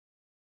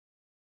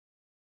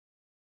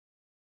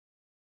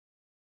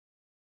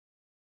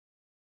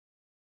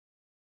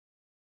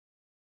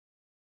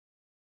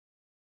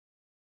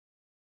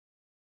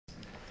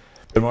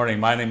Good morning.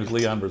 My name is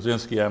Leon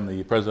Brzezinski. I'm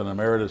the President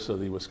Emeritus of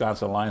the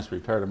Wisconsin Alliance for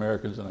Retired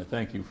Americans, and I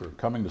thank you for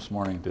coming this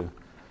morning to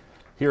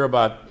hear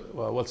about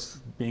what's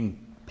being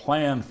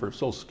planned for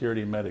Social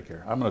Security and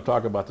Medicare. I'm going to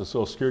talk about the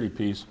Social Security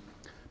piece.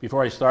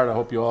 Before I start, I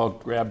hope you all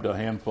grabbed a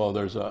handful.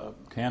 There's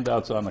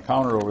handouts on the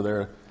counter over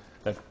there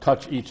that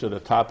touch each of the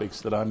topics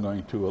that I'm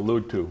going to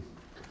allude to.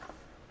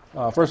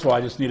 First of all,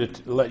 I just needed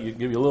to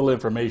give you a little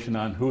information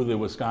on who the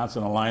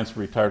Wisconsin Alliance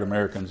for Retired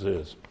Americans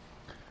is.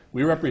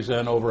 We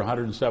represent over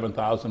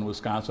 107,000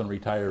 Wisconsin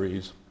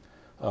retirees.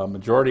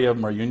 Majority of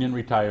them are union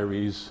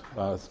retirees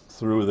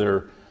through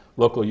their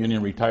local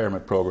union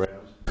retirement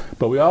programs.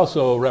 But we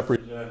also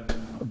represent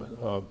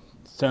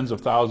tens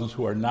of thousands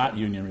who are not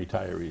union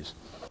retirees.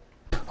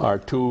 Our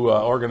two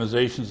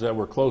organizations that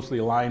were closely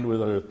aligned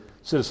with are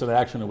Citizen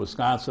Action of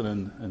Wisconsin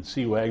and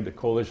CWAG, the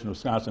Coalition of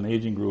Wisconsin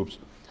Aging Groups.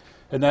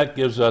 And that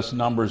gives us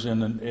numbers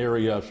in an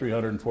area of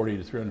 340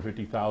 to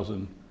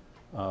 350,000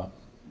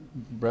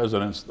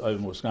 residents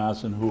in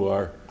Wisconsin who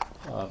are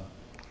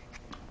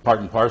part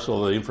and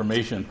parcel of the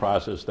information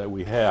process that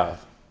we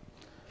have.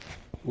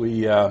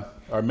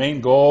 Our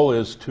main goal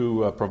is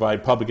to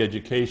provide public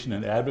education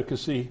and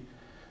advocacy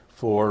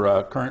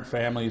for current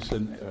families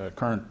and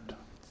current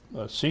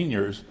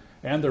seniors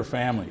and their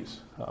families.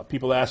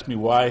 People ask me,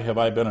 why have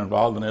I been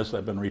involved in this?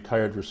 I've been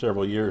retired for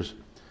several years.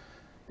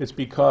 It's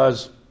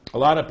because a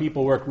lot of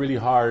people work really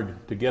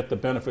hard to get the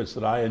benefits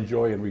that I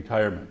enjoy in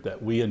retirement,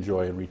 that we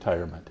enjoy in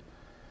retirement.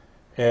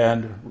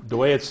 And the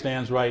way it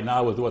stands right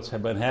now with what's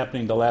been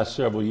happening the last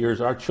several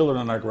years, our children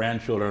and our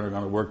grandchildren are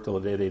going to work till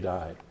the day they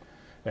die.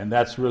 And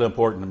that's really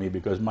important to me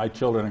because my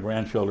children and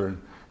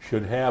grandchildren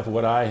should have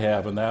what I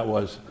have, and that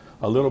was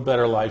a little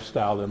better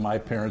lifestyle than my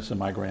parents and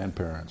my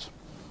grandparents.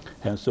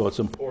 And so it's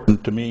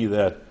important to me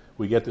that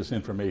we get this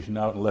information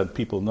out and let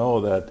people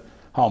know that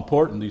how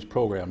important these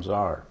programs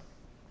are.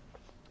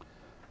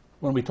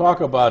 When we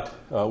talk about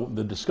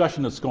the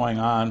discussion that's going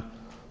on,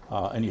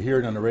 and you hear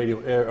it on the radio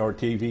or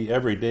TV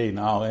every day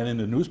now and in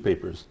the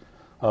newspapers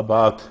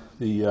about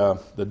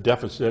the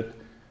deficit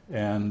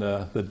and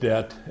the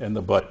debt and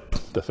the budget,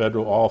 the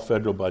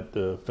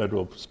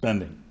federal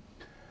spending.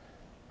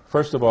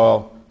 First of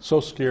all,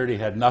 Social Security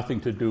had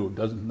nothing to do,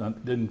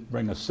 didn't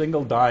bring a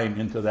single dime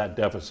into that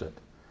deficit.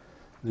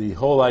 The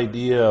whole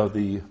idea of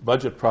the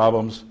budget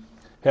problems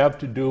have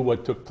to do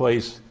what took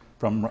place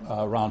from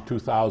around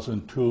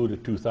 2002 to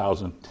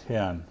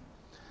 2010,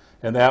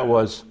 and that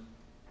was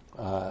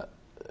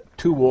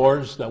two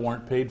wars that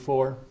weren't paid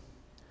for,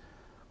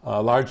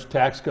 large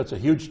tax cuts, a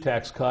huge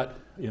tax cut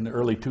in the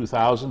early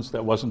 2000s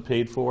that wasn't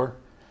paid for,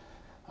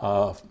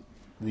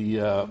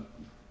 the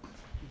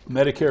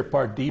Medicare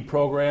Part D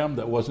program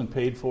that wasn't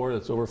paid for,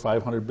 that's over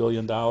 $500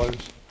 billion,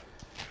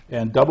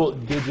 and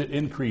double-digit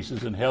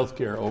increases in health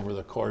care over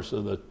the course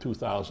of the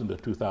 2000 to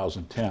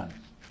 2010.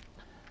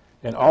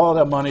 And all of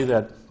that money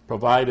that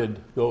provided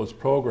those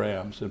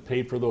programs and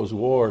paid for those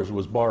wars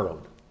was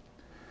borrowed.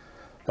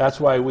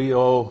 That's why we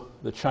owe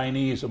the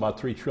Chinese about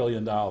 $3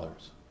 trillion.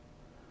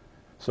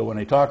 So when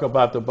they talk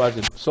about the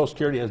budget, Social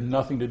Security has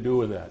nothing to do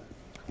with that.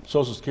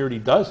 Social Security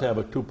does have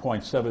a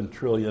 $2.7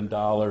 trillion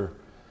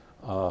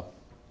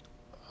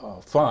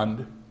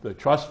fund, the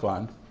trust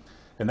fund,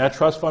 and that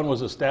trust fund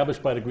was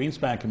established by the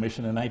Greenspan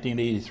Commission in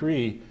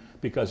 1983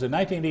 because in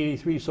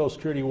 1983 Social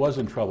Security was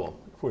in trouble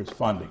for its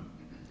funding.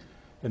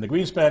 And the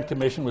Greenspan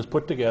Commission was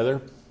put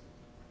together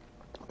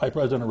by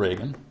President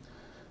Reagan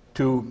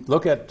to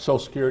look at Social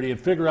Security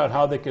and figure out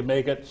how they could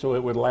make it so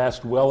it would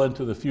last well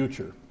into the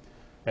future.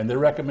 And their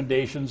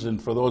recommendations, and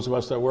for those of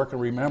us that work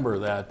and remember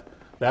that,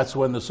 that's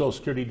when the Social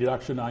Security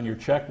deduction on your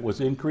check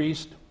was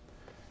increased.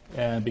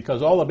 And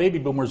because all the baby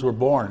boomers were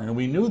born, and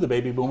we knew the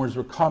baby boomers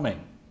were coming.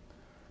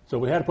 So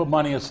we had to put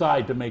money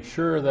aside to make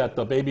sure that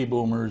the baby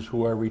boomers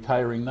who are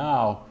retiring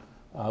now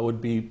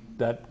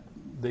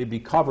they'd be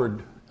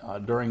covered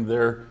during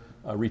their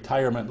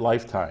retirement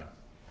lifetime.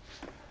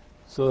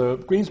 So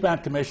the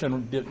Greenspan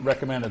Commission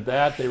recommended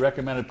that. They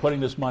recommended putting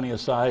this money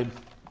aside,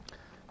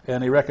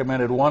 and they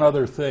recommended one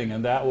other thing,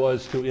 and that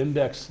was to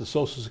index the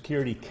Social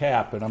Security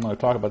cap, and I'm going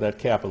to talk about that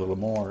cap a little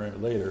more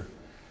later,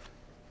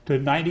 to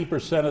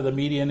 90% of the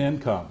median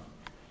income.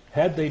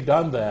 Had they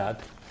done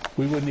that,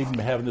 we wouldn't even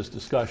be having this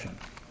discussion.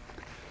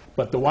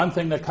 But the one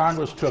thing that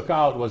Congress took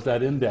out was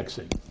that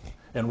indexing.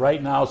 And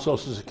right now,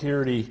 Social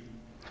Security,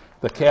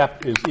 the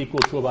cap is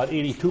equal to about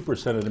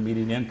 82% of the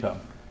median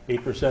income.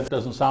 8%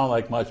 doesn't sound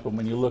like much, but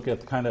when you look at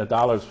the kind of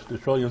dollars, the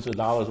trillions of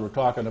dollars we're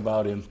talking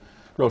about in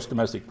gross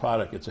domestic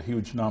product, it's a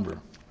huge number.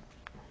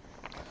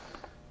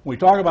 When we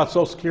talk about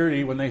Social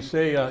Security, when they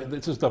say,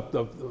 this is the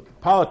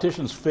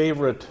politicians'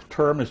 favorite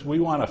term is we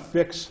want to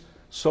fix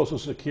Social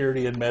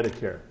Security and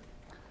Medicare.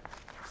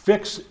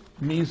 Fix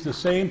means the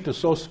same to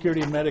Social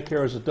Security and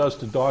Medicare as it does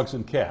to dogs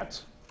and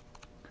cats.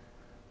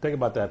 Think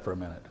about that for a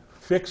minute.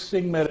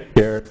 Fixing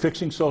Medicare,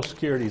 fixing Social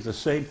Security is the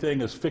same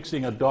thing as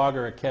fixing a dog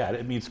or a cat.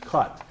 It means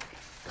cut.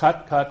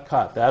 Cut, cut,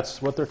 cut.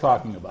 That's what they're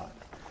talking about.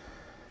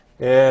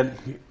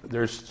 And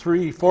there's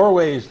four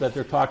ways that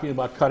they're talking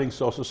about cutting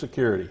Social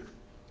Security.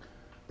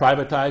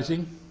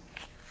 Privatizing,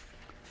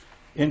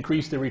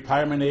 increase the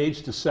retirement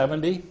age to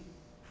 70,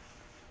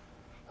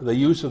 the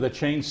use of the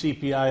change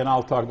CPI, and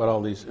I'll talk about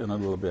all these in a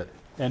little bit,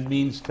 and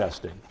means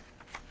testing.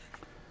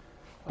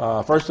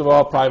 First of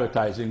all,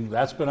 privatizing.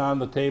 That's been on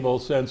the table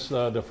since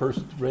the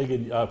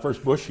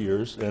first Bush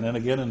years, and then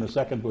again in the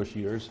second Bush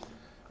years.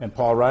 And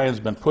Paul Ryan's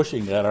been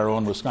pushing that, our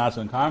own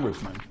Wisconsin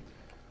congressman.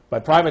 By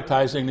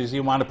privatizing, does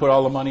he want to put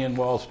all the money in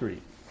Wall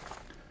Street?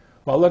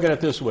 Well, look at it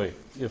this way.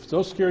 If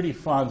Social Security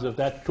funds, if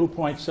that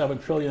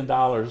 $2.7 trillion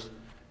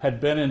had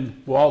been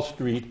in Wall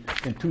Street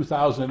in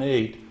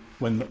 2008,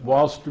 when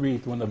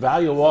the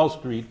value of Wall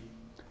Street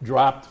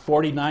dropped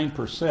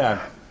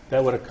 49%,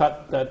 that would have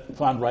cut that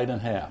fund right in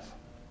half.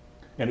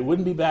 And it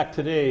wouldn't be back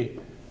today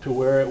to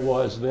where it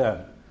was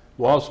then.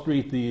 Wall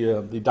Street,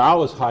 the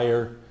Dow is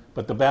higher,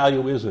 but the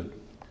value isn't.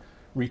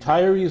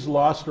 Retirees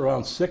lost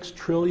around $6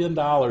 trillion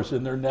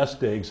in their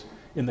nest eggs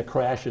in the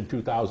crash in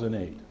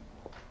 2008.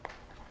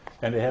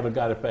 And they haven't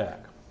got it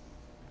back.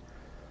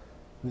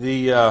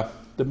 The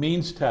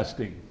means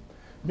testing.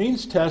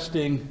 Means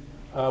testing,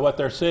 what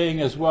they're saying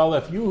is, well,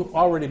 if you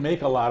already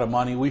make a lot of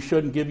money, we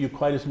shouldn't give you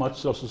quite as much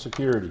Social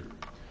Security.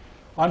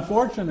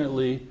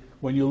 Unfortunately,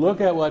 when you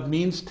look at what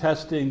means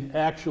testing,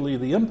 actually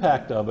the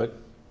impact of it,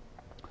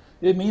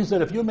 it means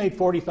that if you made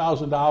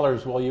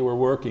 $40,000 while you were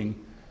working,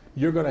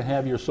 you're going to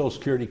have your Social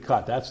Security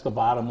cut. That's the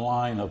bottom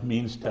line of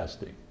means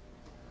testing.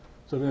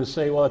 So they're going to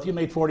say, well, if you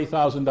made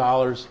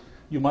 $40,000,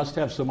 you must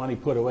have some money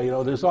put away. You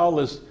know, there's all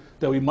this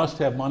that we must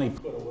have money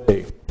put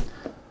away.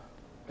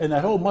 And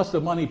that whole must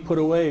have money put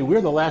away, we're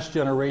the last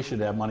generation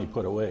to have money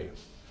put away.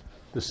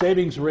 The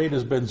savings rate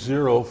has been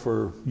zero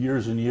for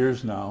years and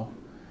years now.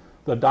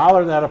 The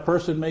dollar that a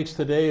person makes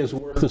today is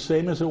worth the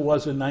same as it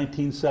was in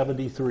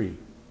 1973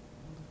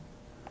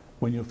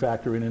 when you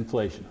factor in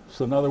inflation.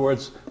 So in other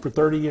words, for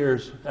 30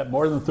 years, at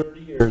more than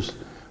 30 years,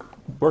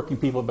 working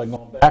people have been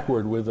going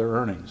backward with their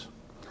earnings.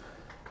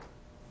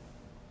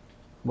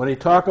 When they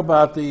talk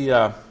about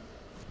the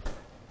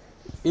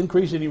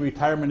increasing the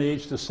retirement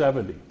age to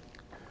 70,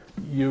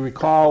 you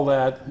recall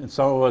that, and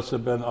some of us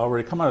have been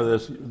already come out of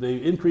this, they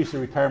increased the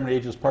retirement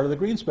age as part of the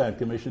Greenspan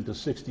Commission to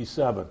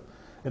 67.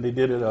 And they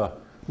did it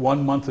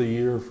 1 month a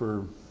year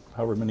for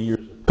however many years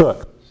it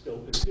took.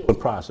 It's still in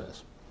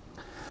process.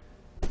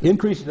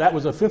 That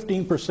was a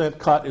 15%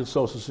 cut in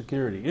Social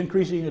Security.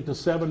 Increasing it to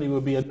 70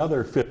 would be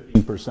another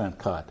 15%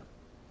 cut.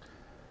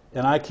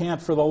 And I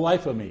can't for the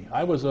life of me.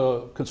 I was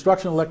a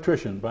construction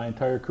electrician my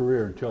entire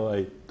career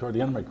until toward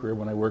the end of my career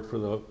when I worked for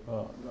the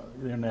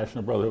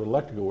International Brotherhood of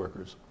Electrical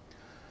Workers.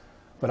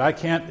 But I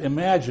can't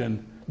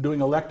imagine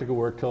doing electrical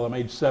work till I'm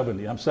age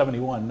 70. I'm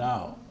 71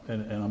 now,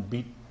 and I'm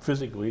beat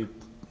physically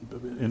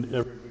in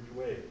every which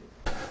way.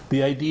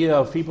 The idea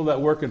of people that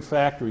work in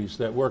factories,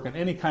 that work in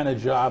any kind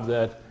of job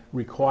that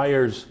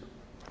requires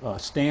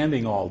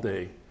standing all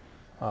day,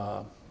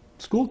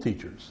 school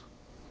teachers,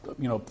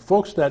 you know,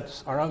 folks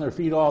that are on their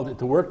feet all day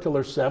to work till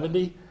they're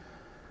 70,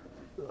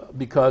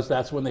 because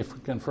that's when they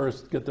can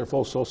first get their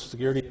full Social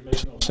Security. It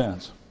makes no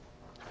sense.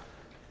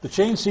 The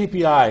change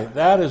CPI,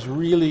 that is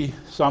really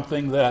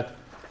something that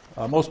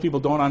most people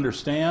don't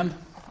understand.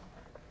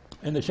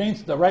 And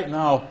right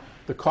now,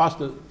 the cost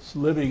of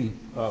living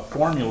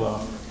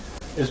formula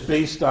is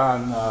based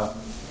on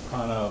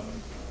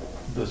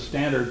the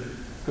standard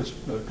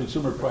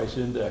consumer price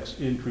index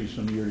increase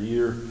from year to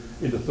year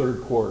in the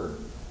third quarter.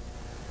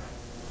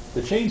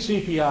 The change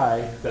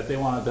CPI that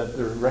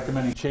they're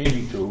recommending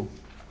changing to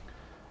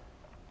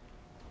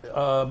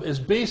is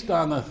based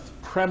on the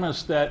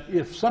premise that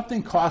if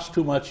something costs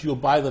too much, you'll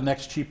buy the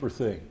next cheaper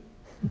thing.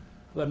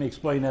 Let me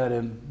explain that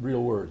in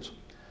real words.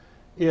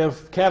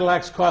 If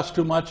Cadillacs cost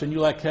too much and you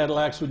like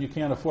Cadillacs, when you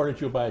can't afford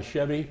it, you'll buy a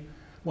Chevy.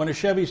 When a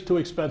Chevy's too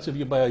expensive,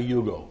 you buy a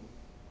Yugo.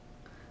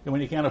 And when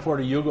you can't afford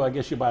a Yugo, I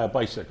guess you buy a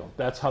bicycle.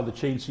 That's how the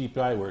change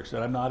CPI works,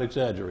 and I'm not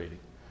exaggerating.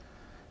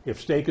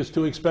 If steak is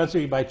too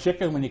expensive, you buy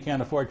chicken. When you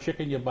can't afford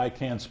chicken, you buy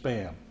canned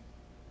Spam.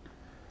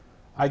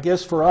 I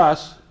guess for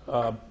us,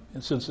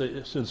 since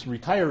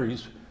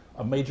retirees,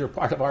 a major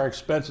part of our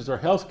expenses are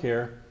health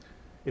care,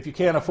 if you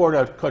can't afford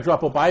a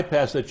quadruple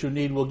bypass that you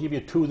need, we'll give you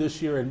 2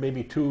 this year and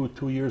maybe 2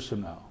 years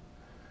from now.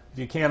 If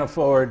you can't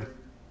afford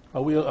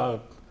a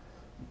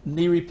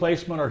knee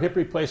replacement or hip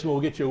replacement,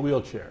 we'll get you a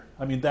wheelchair.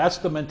 I mean, that's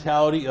the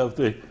mentality of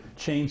the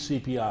change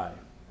CPI.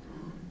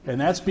 And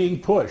that's being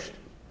pushed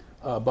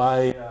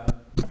by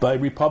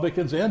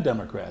Republicans and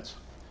Democrats.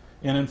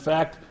 And in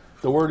fact,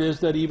 the word is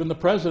that even the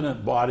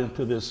president bought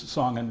into this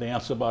song and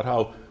dance about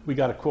how we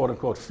got to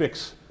quote-unquote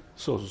fix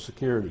Social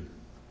Security.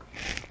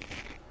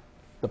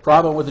 The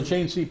problem with the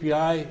change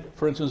CPI,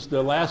 for instance,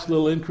 the last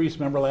little increase,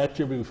 remember last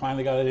year we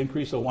finally got an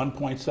increase of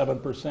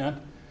 1.7%.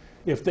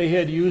 If they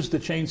had used the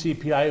change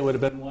CPI, it would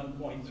have been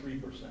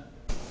 1.3%.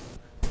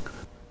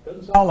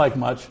 Doesn't sound like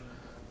much,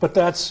 but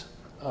that's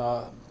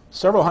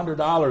several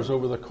 $100s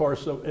over the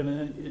course of,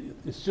 and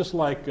it's just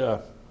like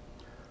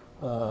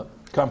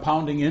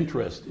compounding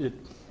interest.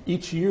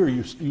 Each year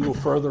you go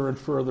further and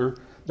further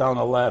down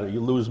the ladder. You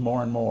lose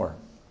more and more.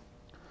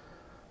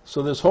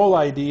 So this whole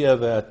idea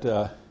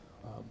that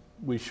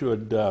we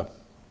should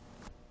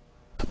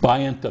buy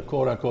into,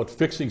 quote-unquote,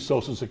 fixing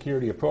Social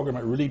Security, a program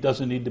that really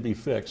doesn't need to be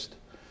fixed.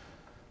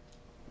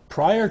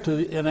 Prior to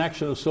the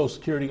inaction of Social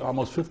Security,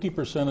 almost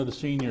 50% of the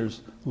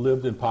seniors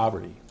lived in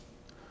poverty.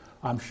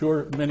 I'm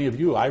sure many of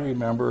you, I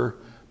remember,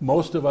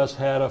 most of us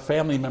had a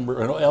family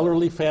member, an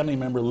elderly family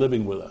member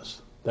living with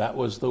us. That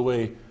was the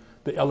way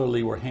the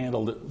elderly were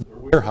handled,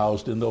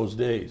 warehoused in those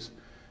days.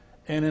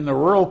 And in the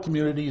rural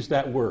communities,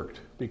 that worked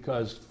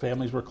because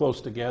families were close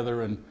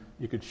together and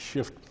you could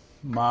shift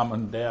mom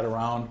and dad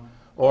around,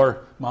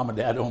 or mom and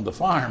dad owned the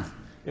farm.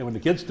 And when the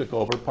kids took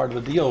over, part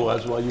of the deal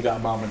was, well, you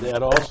got mom and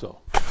dad also.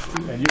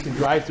 And you can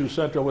drive through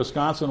central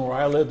Wisconsin where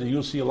I lived and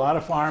you'll see a lot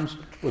of farms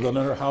with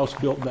another house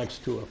built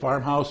next to it, a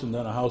farmhouse and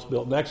then a house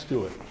built next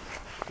to it,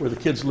 where the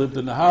kids lived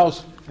in the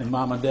house and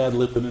mom and dad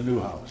lived in a new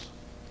house.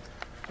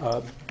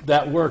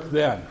 That worked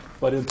then.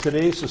 But in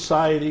today's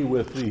society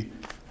with the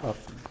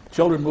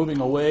children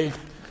moving away,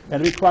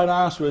 and to be quite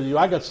honest with you,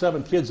 I got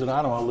 7 kids and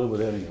I don't want to live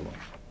with any of them.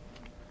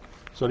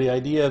 So the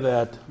idea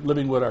that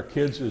living with our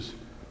kids is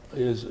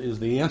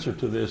the answer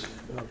to this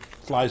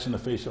flies in the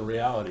face of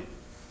reality.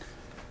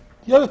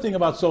 The other thing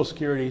about Social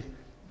Security,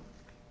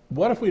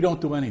 what if we don't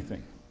do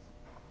anything?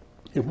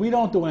 If we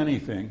don't do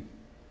anything,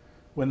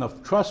 when the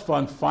trust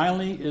fund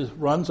finally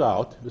runs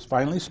out, is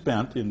finally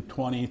spent in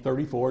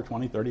 2034,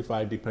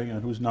 2035, depending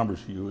on whose numbers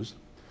you use,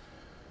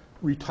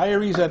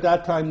 retirees at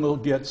that time will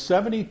get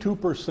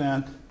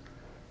 72%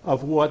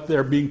 of what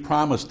they're being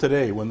promised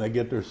today when they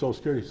get their Social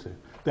Security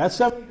statement. That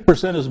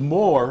 70% is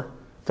more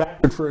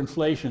factored for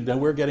inflation than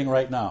we're getting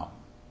right now,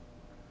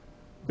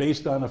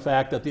 based on the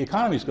fact that the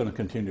economy is going to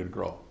continue to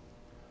grow.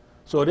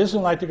 So it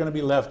isn't like they're going to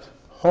be left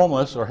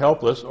homeless or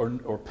helpless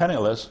or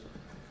penniless.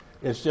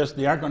 It's just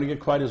they aren't going to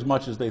get quite as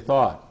much as they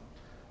thought.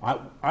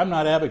 I'm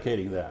not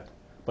advocating that.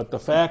 But the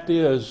fact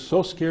is,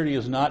 Social Security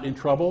is not in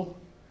trouble.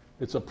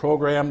 It's a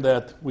program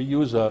that we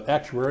use an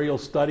actuarial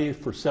study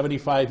for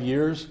 75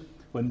 years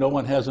when no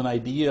one has an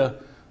idea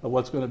of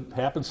what's going to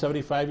happen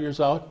 75 years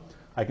out.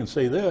 I can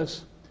say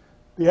this.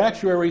 The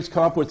actuaries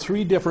come up with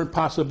 3 different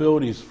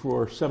possibilities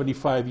for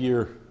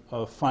 75-year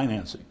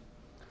financing.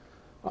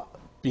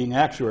 Being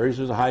actuaries,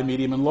 there's a high,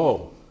 medium, and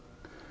low.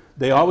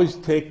 They always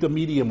take the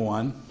medium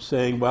one,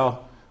 saying,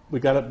 well, we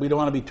don't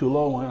want to be too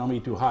low, we don't want to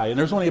be too high. And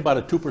there's only about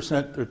a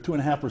 2% or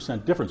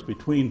 2.5% difference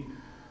between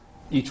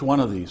each one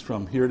of these,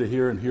 from here to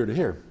here and here to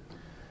here.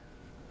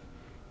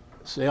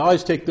 So they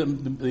always take the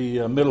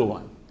middle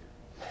one.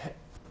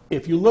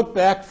 If you look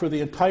back for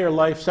the entire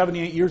life,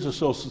 78 years of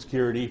Social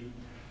Security,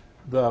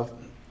 the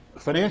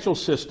financial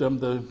system,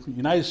 the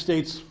United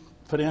States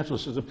financial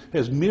system,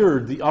 has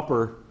mirrored the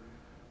upper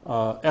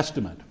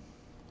estimate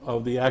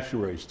of the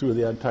actuaries through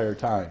the entire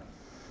time.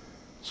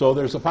 So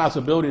there's a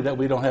possibility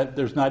that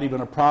there's not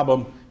even a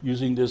problem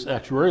using this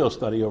actuarial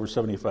study over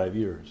 75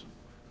 years.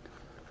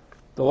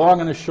 The long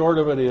and the short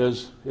of it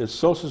is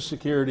Social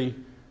Security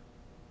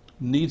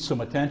needs some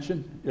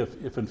attention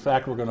if in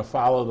fact we're going to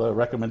follow the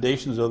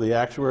recommendations of the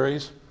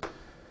actuaries.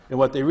 And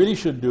what they really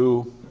should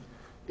do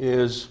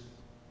is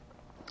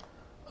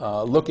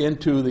look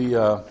into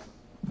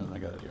I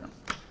got it here.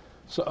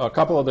 So a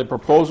couple of the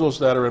proposals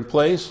that are in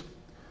place.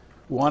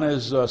 One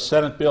is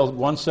Senate Bill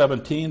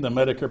 117, the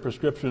Medicare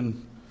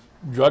prescription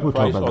drug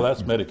price. Oh,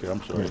 that's Medicare.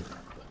 I'm sorry.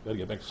 Got to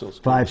get back to Social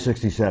Security.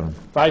 567.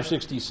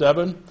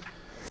 567,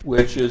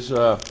 which is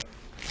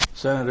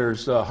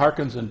Senators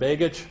Harkins and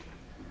Begich,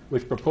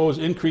 which propose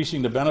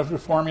increasing the benefit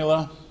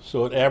formula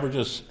so it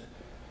averages.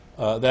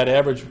 That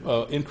average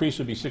increase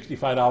would be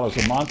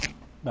 $65 a month.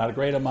 Not a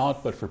great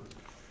amount, but for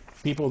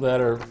people that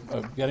are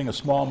getting a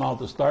small amount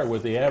to start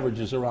with, the average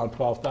is around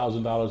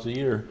 $12,000 a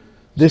year.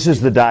 This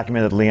is the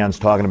document that Leon's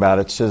talking about.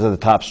 It says at the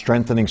top,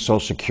 Strengthening Social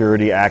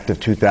Security Act of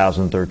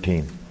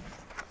 2013.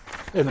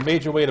 And the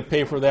major way to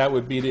pay for that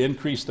would be to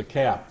increase the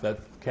cap. That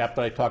cap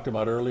that I talked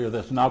about earlier,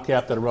 that's now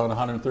capped at around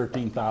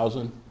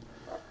 $113,000.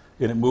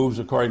 And it moves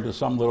according to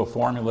some little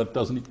formula that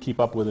doesn't keep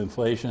up with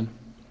inflation.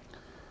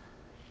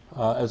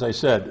 As I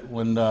said,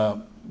 when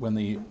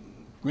the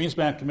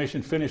Greenspan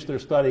Commission finished their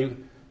study,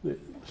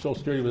 Social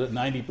Security was at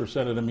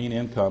 90% of the mean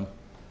income.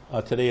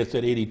 Today it's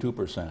at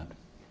 82%.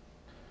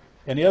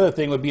 And the other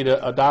thing would be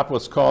to adopt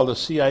what's called a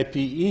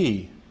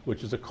CIPE,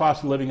 which is a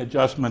cost of living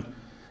adjustment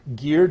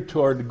geared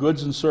toward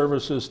goods and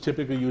services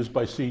typically used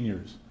by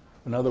seniors.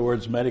 In other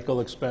words,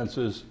 medical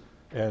expenses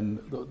and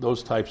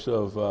those types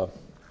of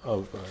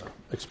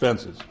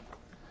expenses.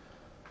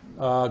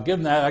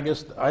 Given that, I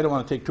guess I don't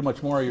want to take too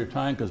much more of your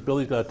time because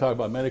Billy's got to talk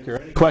about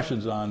Medicare. Any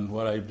questions on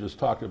what I just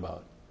talked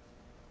about?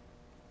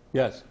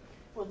 Yes?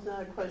 Well, it's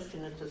not a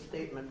question, it's a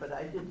statement, but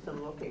I did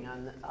some looking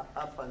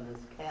up on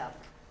this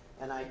cap,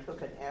 and I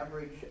took an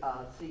average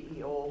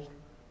CEO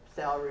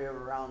salary of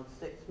around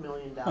 $6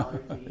 million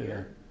a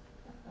year.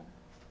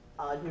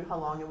 Do you know how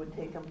long it would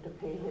take him to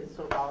pay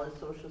all his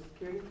Social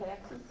Security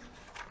taxes?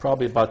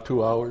 Probably about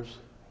 2 hours.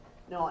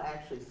 No,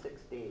 actually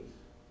 6 days.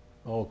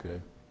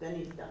 Okay. Then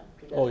he's done.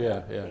 He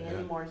doesn't pay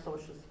any more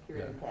Social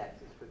Security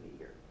taxes for the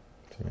year.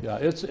 Yeah,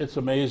 it's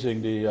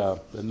amazing the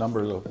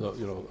number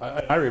of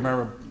I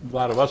remember, a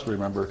lot of us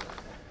remember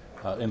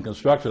in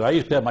construction. I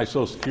used to have my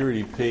Social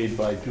Security paid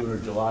by June or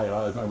July.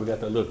 I remember we got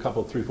that little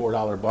couple, $3,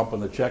 $4 bump on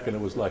the check, and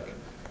it was like,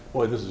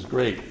 boy, this is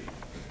great.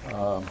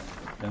 And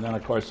then,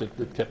 of course, it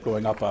kept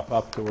going up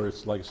to where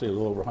it's, like I say, a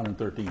little over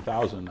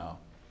 $113,000 now.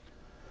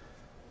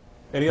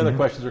 Any other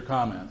questions or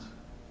comments?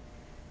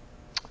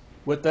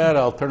 With that,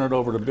 I'll turn it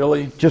over to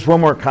Billy. Just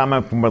one more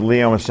comment from what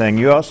Leon was saying.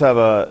 You also have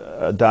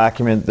a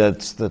document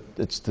it's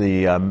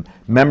the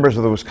members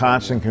of the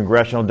Wisconsin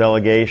congressional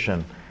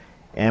delegation,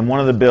 and one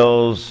of the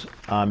bills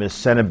is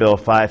Senate Bill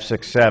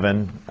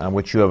 567,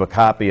 which you have a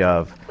copy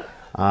of.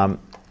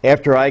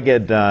 After I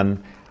get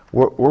done,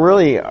 we're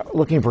really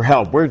looking for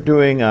help. We're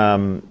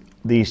doing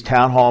these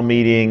town hall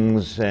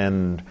meetings,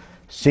 and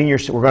we're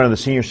going to the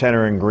senior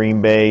center in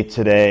Green Bay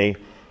today.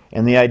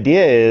 And the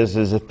idea is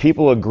if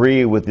people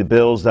agree with the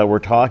bills that we're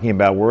talking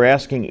about, we're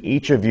asking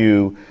each of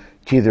you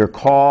to either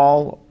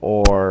call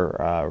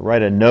or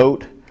write a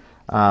note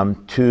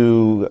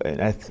to,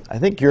 I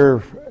think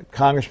your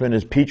congressman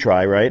is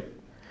Petri, right?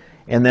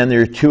 And then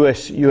there are two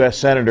U.S.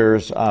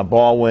 Senators,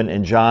 Baldwin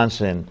and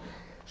Johnson.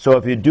 So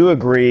if you do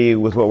agree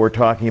with what we're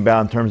talking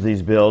about in terms of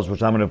these bills,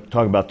 which I'm going to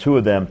talk about two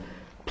of them,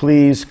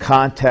 please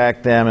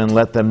contact them and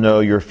let them know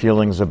your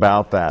feelings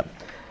about that.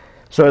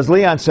 So as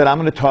Leon said, I'm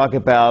going to talk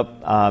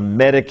about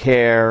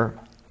Medicare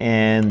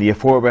and the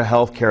Affordable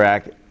Health Care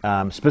Act,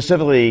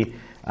 specifically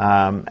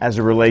as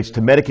it relates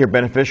to Medicare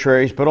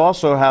beneficiaries, but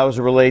also how it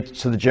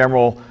relates to the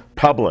general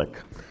public.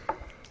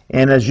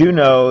 And as you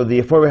know,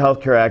 the Affordable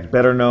Health Care Act,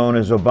 better known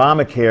as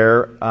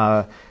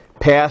Obamacare,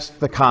 passed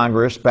the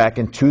Congress back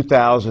in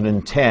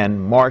 2010,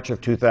 March of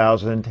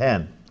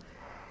 2010.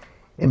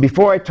 And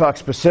before I talk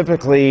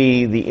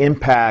specifically the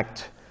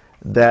impact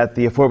that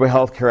the Affordable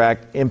Health Care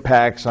Act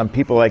impacts on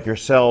people like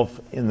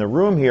yourself in the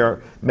room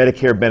here,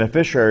 Medicare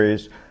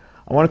beneficiaries,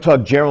 I want to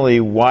talk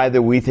generally why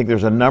we think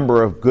there's a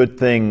number of good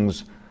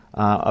things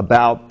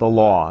about the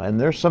law.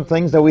 And there's some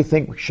things that we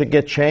think should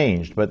get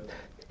changed, but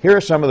here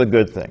are some of the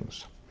good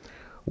things.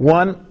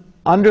 One,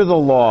 under the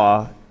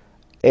law,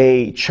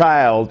 a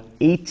child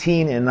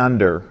 18 and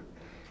under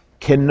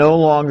can no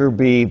longer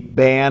be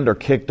banned or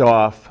kicked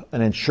off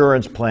an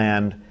insurance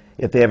plan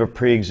if they have a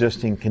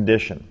pre-existing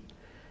condition.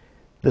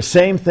 The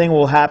same thing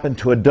will happen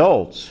to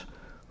adults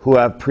who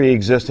have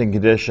pre-existing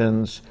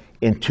conditions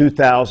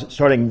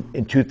starting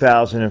in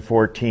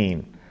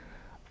 2014.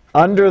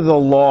 Under the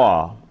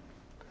law,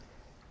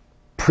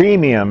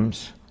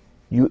 premiums,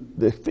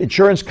 the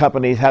insurance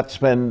companies have to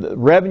spend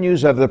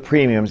revenues of the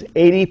premiums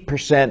 80%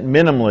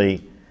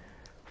 minimally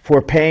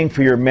for paying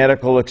for your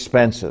medical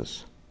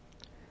expenses.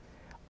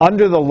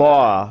 Under the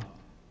law,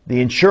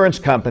 the insurance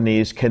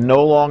companies can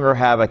no longer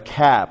have a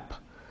cap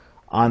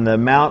on the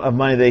amount of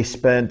money they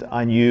spent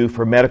on you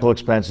for medical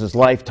expenses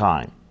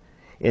lifetime.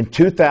 In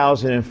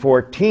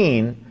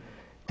 2014,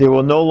 there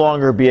will no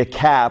longer be a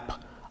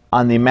cap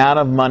on the amount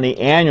of money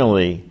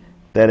annually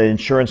that an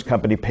insurance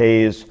company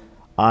pays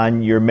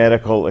on your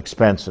medical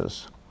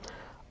expenses.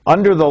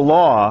 Under the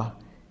law,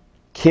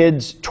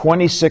 kids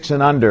 26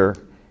 and under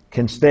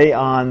can stay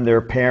on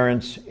their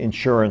parents'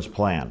 insurance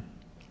plan.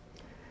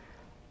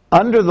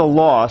 Under the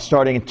law,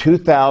 starting in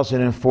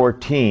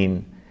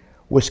 2014,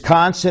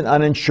 Wisconsin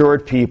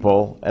uninsured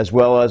people, as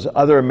well as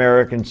other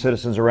American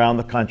citizens around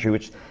the country,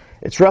 which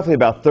it's roughly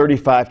about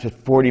 35 to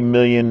 40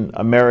 million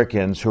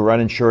Americans who are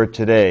uninsured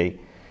today,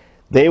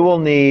 they will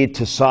need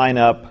to sign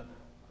up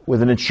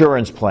with an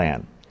insurance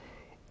plan.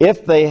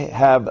 If they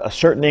have a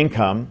certain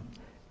income,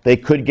 they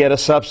could get a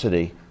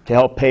subsidy to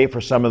help pay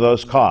for some of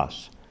those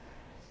costs.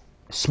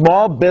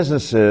 Small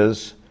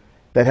businesses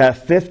that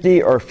have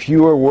 50 or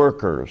fewer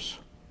workers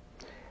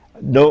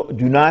do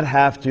not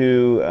have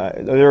to,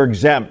 they're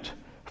exempt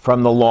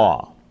from the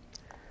law.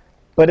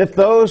 But if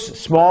those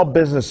small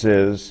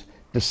businesses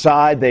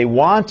decide they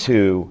want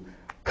to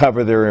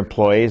cover their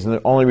employees, and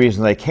the only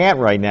reason they can't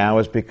right now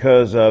is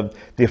because of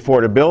the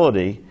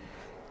affordability,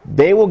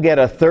 they will get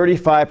a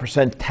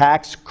 35%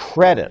 tax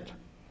credit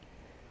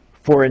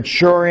for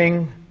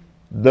insuring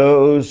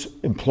those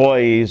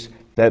employees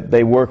that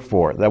they work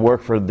for, that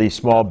work for the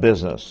small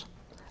business.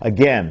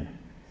 Again,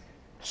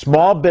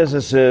 small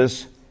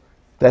businesses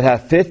that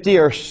have 50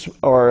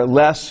 or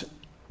less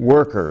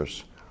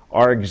workers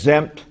are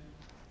exempt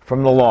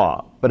from the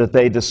law. But if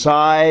they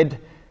decide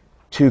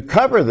to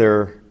cover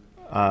their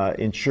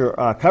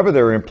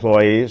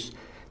employees,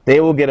 they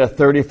will get a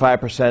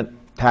 35%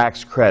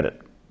 tax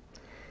credit.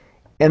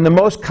 And the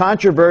most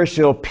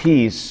controversial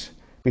piece,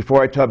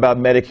 before I talk about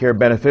Medicare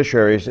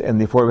beneficiaries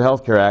and the Affordable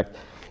Health Care Act,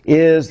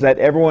 is that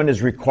everyone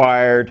is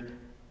required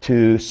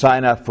to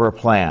sign up for a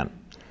plan.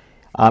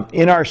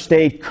 In our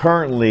state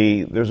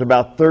currently, there's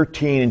about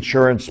 13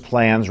 insurance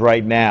plans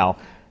right now.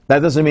 That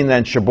doesn't mean that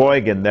in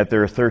Sheboygan that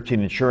there are 13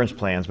 insurance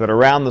plans, but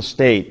around the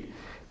state,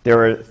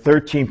 there are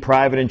 13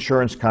 private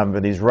insurance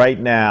companies right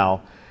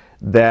now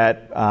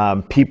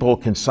that people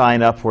can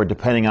sign up for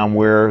depending on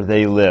where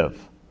they live.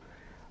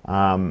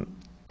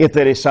 If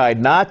they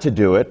decide not to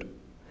do it,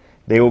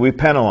 they will be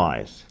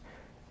penalized.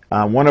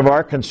 One of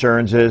our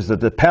concerns is that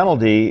the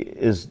penalty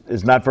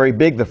is not very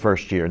big the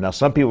first year. Now,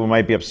 some people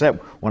might be upset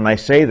when I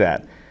say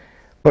that,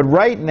 But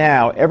right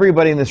now,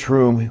 everybody in this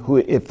room, who,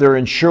 if they're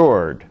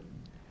insured,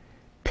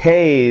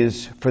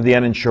 pays for the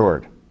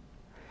uninsured.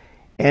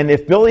 And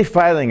if Billy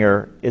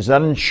Feilinger is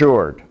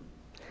uninsured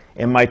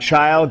and my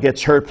child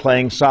gets hurt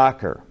playing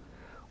soccer,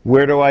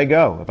 where do I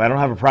go? If I don't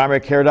have a primary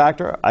care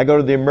doctor, I go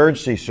to the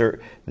emergency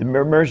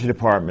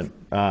department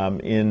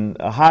in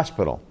a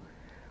hospital.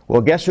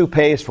 Well, guess who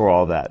pays for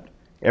all that?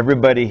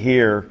 Everybody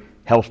here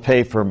helps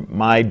pay for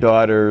my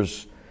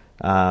daughter's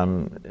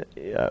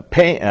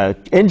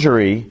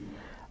injury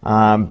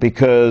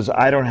because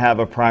I don't have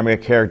a primary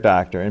care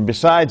doctor. And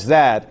besides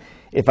that,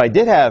 if I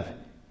did have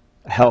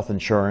health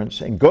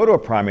insurance and go to a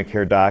primary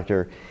care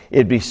doctor,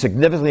 it'd be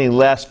significantly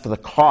less for the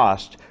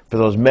cost for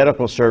those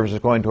medical services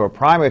going to a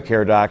primary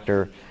care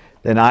doctor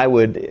than I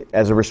would,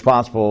 as a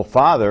responsible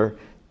father,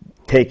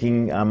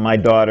 taking my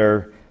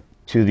daughter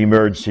to the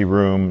emergency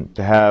room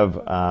to have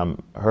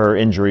her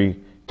injury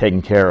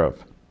taken care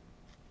of.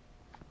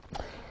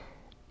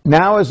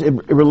 Now, as it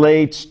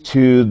relates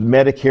to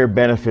Medicare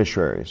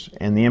beneficiaries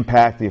and the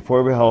impact the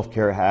Affordable Health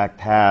Care Act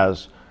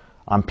has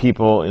on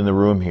people in the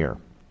room here.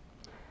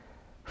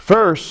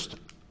 First,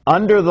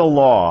 under the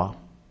law,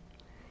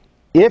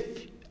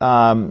 if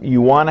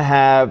you want to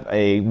have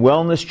a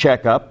wellness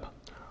checkup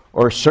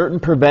or certain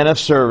preventive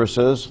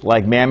services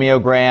like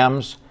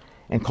mammograms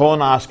and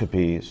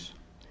colonoscopies,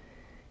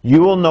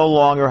 you will no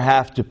longer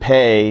have to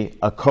pay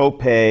a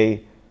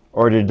copay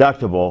or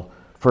deductible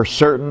for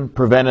certain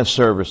preventive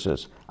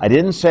services. I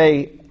didn't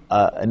say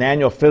an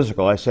annual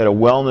physical, I said a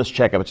wellness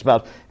checkup. It's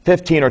about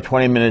 15 or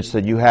 20 minutes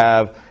that you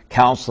have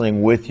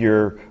counseling with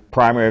your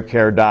primary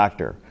care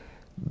doctor.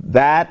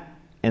 That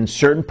and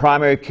certain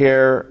primary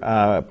care,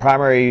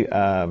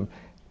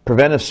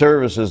 preventive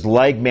services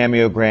like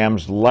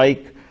mammograms,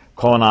 like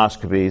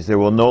colonoscopies, there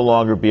will no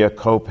longer be a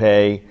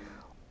copay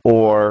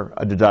or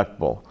a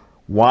deductible.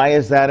 Why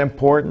is that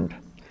important?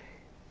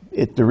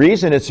 The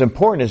reason it's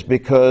important is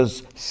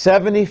because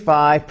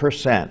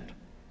 75%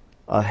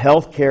 of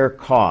healthcare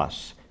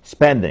costs,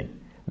 spending,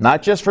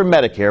 not just for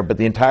Medicare, but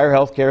the entire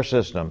healthcare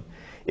system,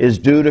 is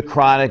due to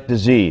chronic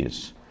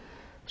disease.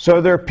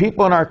 So there are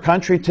people in our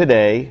country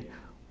today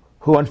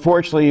who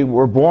unfortunately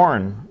were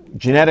born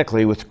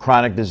genetically with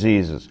chronic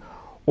diseases,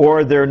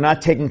 or they're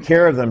not taking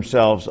care of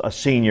themselves, a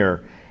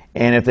senior,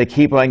 and if they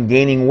keep on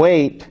gaining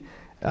weight,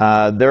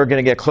 they're going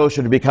to get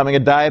closer to becoming a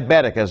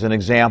diabetic, as an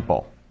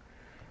example.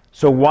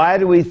 So why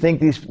do we think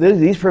these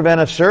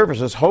preventive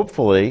services,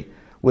 hopefully,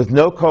 with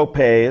no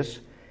copays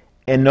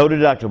and no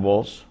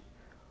deductibles,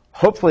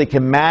 hopefully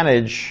can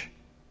manage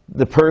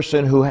the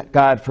person who,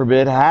 God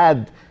forbid,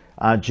 had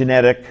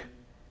genetic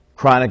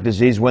chronic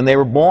disease when they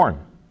were born?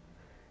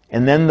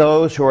 And then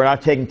those who are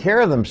not taking care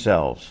of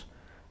themselves,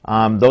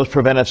 those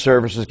preventive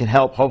services can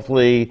help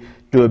hopefully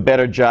do a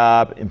better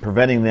job in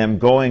preventing them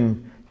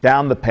going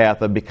down the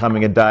path of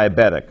becoming a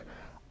diabetic.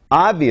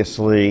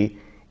 Obviously,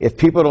 if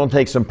people don't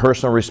take some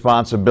personal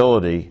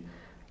responsibility,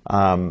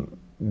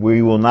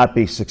 we will not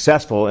be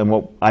successful in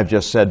what I've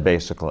just said,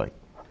 basically.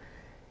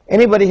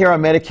 Anybody here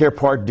on Medicare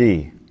Part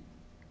D?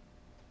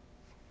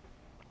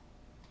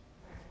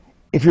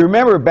 If you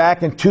remember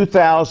back in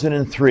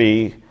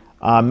 2003,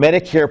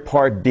 Medicare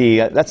Part D,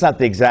 that's not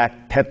the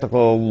exact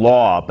technical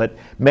law, but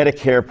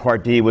Medicare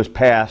Part D was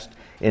passed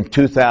in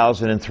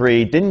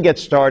 2003. Didn't get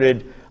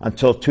started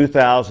until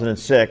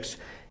 2006.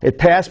 It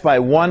passed by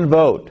one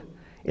vote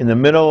in the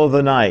middle of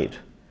the night.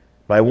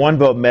 By one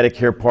vote,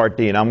 Medicare Part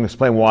D, and I'm going to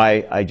explain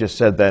why I just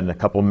said that in a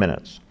couple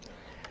minutes.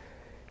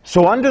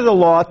 So under the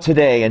law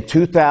today in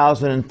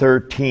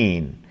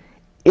 2013,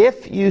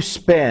 if you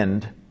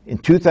spend in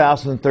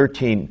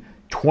 2013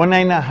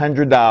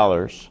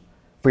 $2,900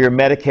 for your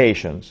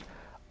medications,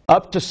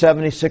 up to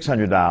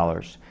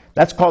 $7,600,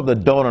 that's called the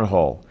donut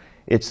hole.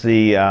 It's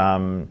the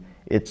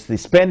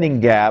spending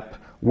gap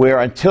where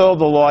until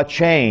the law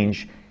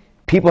changed,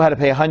 people had to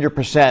pay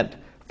 100%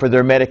 for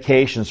their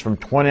medications from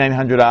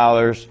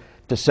 $2,900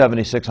 to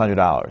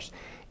 $7,600.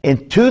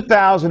 In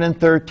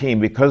 2013,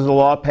 because the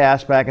law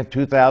passed back in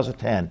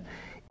 2010,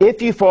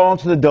 if you fall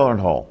into the donut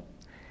hole,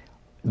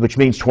 which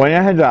means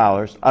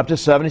 $2,900 up to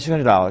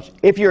 $7,600,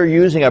 if you're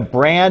using a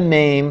brand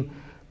name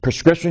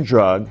prescription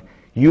drug,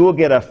 you will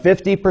get a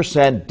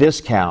 50%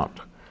 discount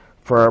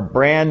for a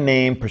brand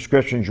name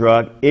prescription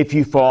drug if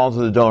you fall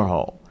into the donut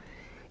hole.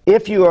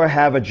 If you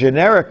have a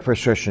generic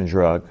prescription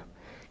drug,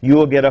 you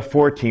will get a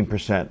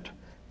 14%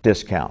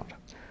 discount.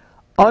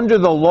 Under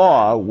the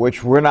law,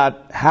 which we're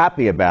not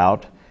happy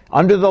about,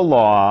 under the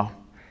law,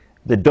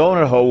 the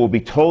donut hole will be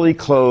totally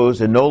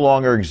closed and no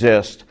longer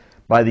exist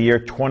by the year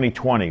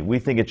 2020. We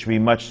think it should be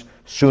much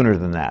sooner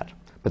than that,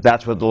 but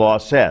that's what the law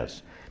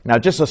says. Now,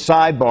 just a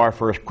sidebar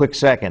for a quick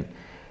second.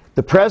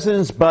 The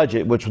President's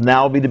budget, which will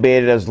now be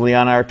debated, as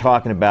Leon and I are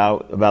talking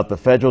about the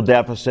federal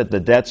deficit, the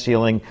debt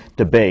ceiling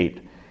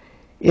debate,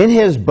 in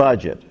his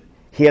budget,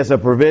 he has a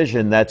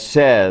provision that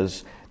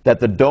says that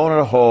the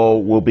donut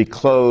hole will be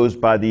closed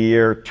by the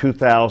year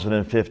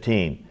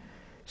 2015.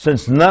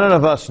 Since none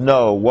of us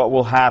know what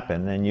will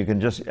happen, and you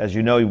can just, as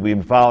you know, we've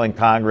been following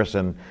Congress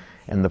and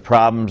the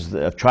problems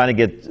of trying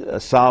to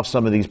solve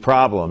some of these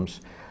problems,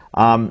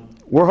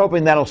 we're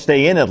hoping that'll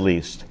stay in at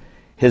least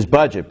his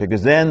budget,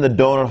 because then the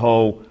donut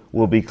hole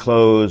will be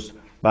closed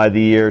by the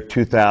year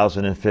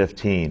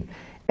 2015.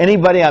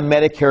 Anybody on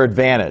Medicare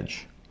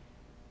Advantage?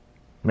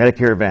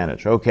 Medicare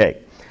Advantage,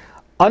 okay.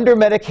 Under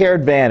Medicare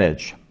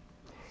Advantage,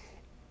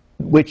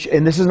 which,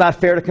 and this is not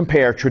fair to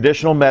compare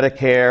traditional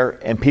Medicare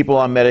and people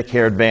on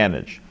Medicare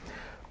Advantage,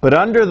 but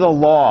under the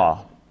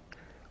law,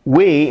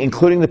 we,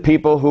 including the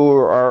people who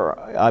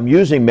are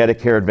using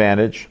Medicare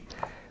Advantage,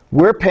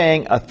 we're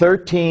paying a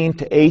 13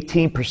 to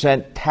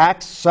 18%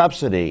 tax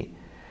subsidy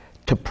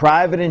to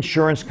private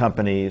insurance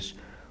companies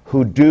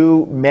who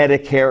do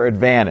Medicare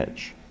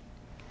Advantage.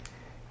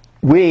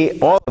 We,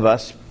 all of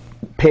us,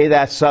 pay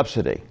that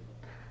subsidy.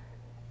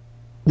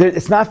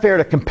 It's not fair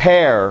to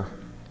compare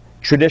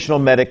traditional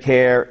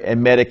Medicare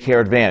and Medicare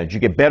Advantage. You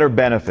get better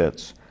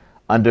benefits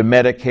under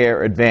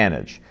Medicare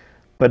Advantage,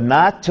 but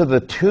not to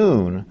the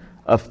tune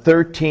of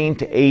 13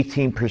 to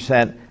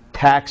 18%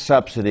 tax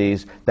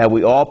subsidies that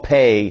we all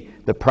pay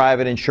the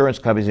private insurance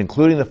companies,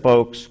 including the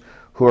folks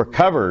who are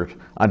covered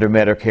under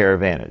Medicare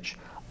Advantage.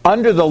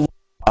 Under the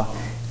law,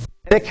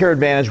 Medicare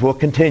Advantage will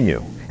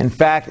continue. In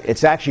fact,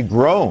 it's actually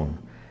grown.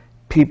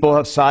 People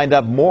have signed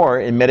up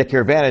more in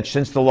Medicare Advantage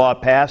since the law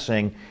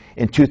passing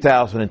in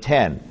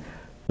 2010.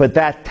 But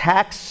that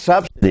tax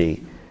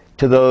subsidy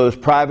to those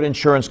private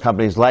insurance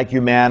companies like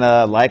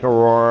Humana, like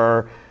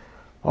Aurora,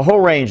 a whole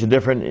range of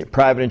different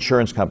private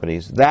insurance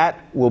companies, that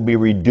will be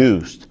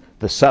reduced,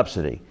 the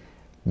subsidy.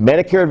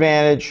 Medicare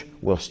Advantage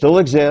will still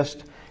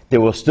exist.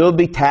 There will still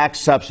be tax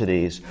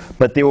subsidies,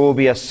 but there will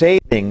be a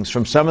savings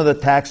from some of the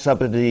tax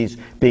subsidies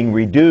being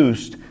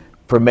reduced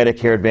for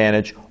Medicare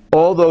Advantage.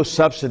 All those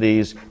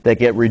subsidies that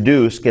get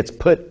reduced gets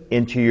put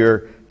into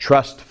your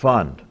trust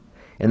fund.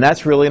 And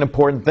that's really an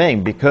important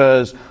thing,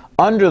 because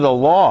under the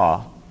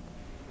law,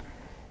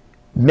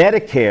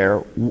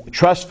 Medicare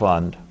trust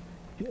fund,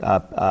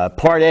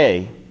 Part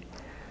A,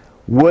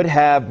 would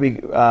have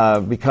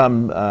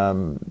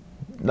become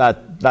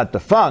not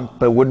defunct,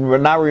 but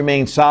would not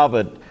remain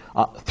solvent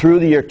through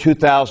the year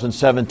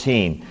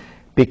 2017.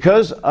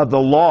 Because of the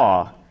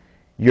law,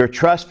 your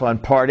trust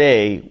fund, Part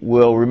A,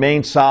 will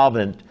remain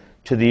solvent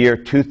to the year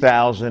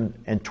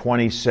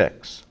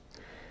 2026.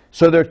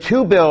 So there are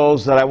two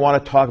bills that I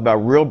want to talk about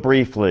real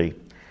briefly.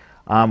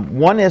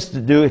 One is to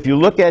do, if you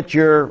look at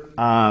your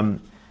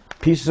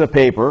pieces of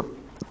paper,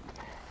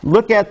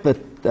 look at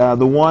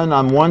the one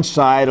on one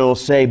side. It'll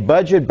say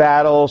Budget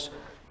Battles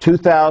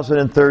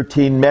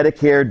 2013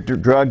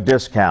 Medicare drug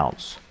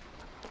discounts.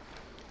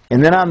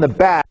 And then on the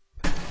back,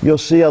 you'll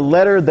see a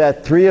letter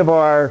that three of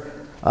our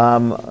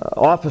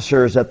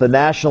officers at the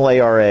National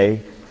ARA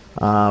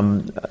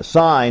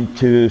signed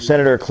to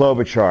Senator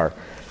Klobuchar.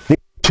 These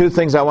are two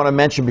things I want to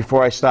mention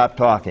before I stop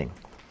talking.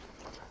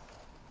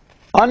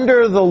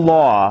 Under the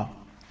law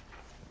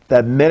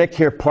that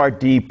Medicare Part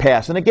D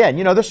passed, and again,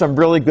 you know, there's some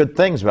really good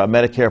things about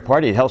Medicare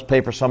Part D. It helps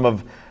pay for some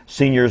of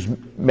seniors'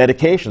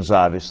 medications,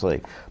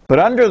 obviously. But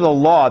under the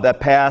law that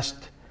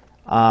passed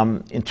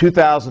in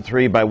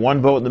 2003 by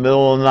one vote in the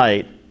middle of the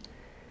night,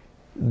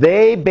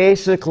 they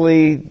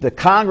basically, the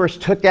Congress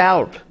took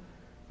out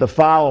the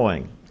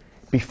following.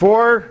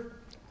 Before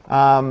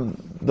the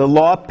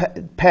law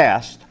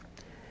passed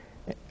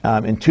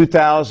in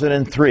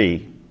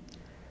 2003,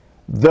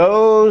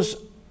 those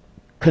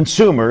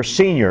consumers,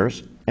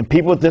 seniors, and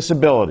people with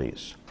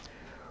disabilities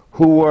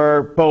who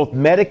were both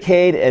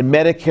Medicaid and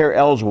Medicare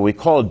eligible, we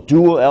call it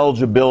dual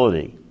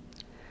eligibility,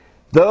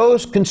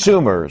 those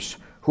consumers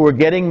who were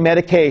getting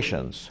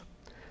medications,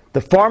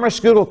 the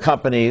pharmaceutical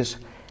companies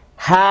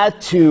had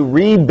to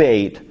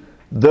rebate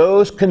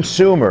those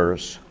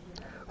consumers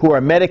who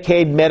are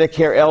Medicaid,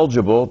 Medicare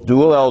eligible,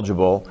 dual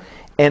eligible,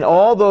 and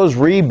all those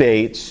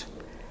rebates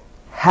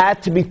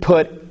had to be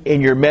put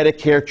in your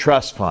Medicare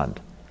trust fund.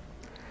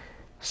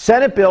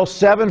 Senate Bill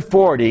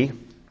 740,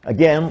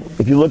 again,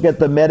 if you look at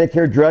the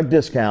Medicare drug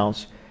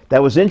discounts,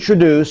 that was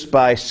introduced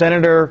by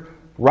Senator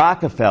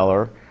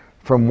Rockefeller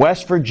from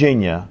West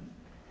Virginia,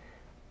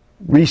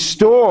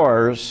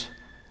 restores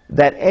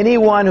that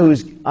anyone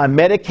who's on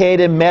Medicaid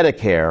and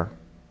Medicare,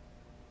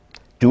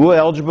 dual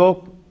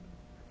eligible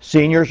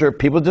seniors or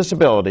people with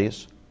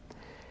disabilities,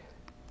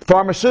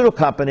 pharmaceutical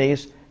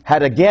companies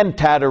had again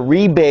had to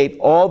rebate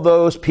all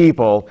those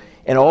people,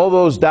 and all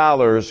those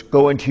dollars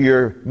go into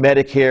your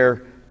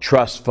Medicare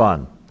trust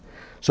fund.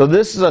 So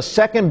this is a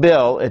second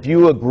bill, if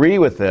you agree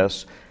with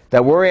this,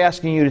 that we're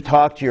asking you to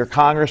talk to your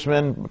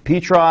Congressman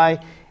Petri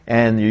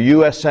and your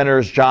U.S.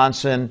 Senators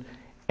Johnson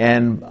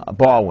and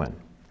Baldwin.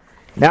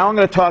 Now I'm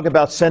going to talk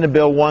about Senate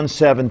Bill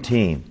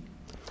 117.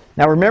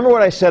 Now remember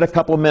what I said a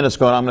couple of minutes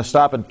ago, and I'm going to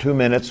stop in 2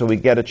 minutes so we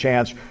get a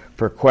chance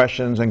for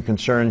questions and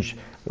concerns,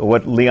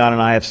 what Leon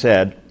and I have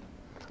said.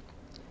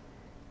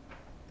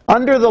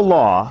 Under the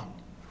law,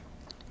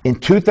 in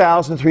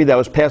 2003, that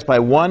was passed by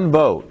one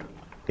vote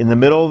in the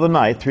middle of the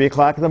night, 3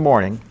 o'clock in the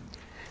morning,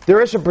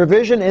 there is a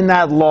provision in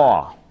that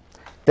law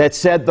that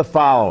said the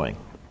following.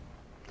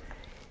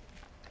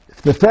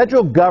 The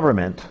federal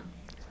government,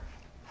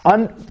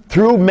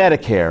 through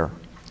Medicare,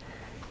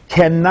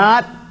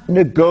 cannot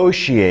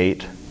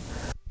negotiate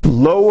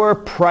lower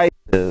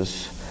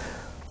prices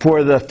for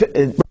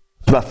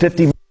about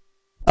 50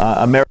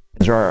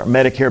 Americans or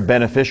Medicare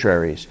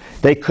beneficiaries.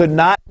 They could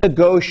not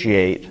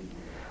negotiate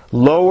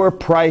lower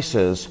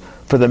prices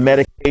for the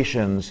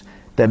medications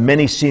that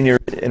many seniors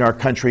in our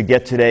country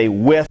get today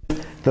with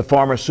the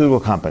pharmaceutical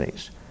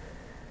companies.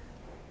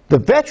 The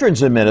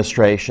Veterans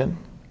Administration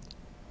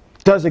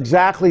does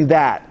exactly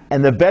that,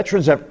 and the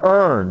veterans have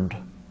earned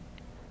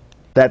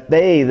that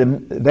the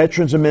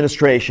Veterans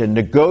Administration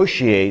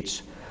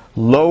negotiates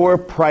lower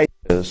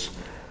prices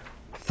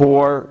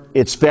for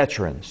its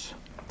veterans.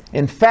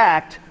 In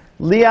fact,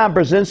 Leon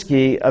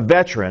Brzezinski, a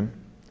veteran,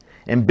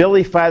 and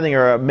Billy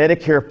Feidlinger, a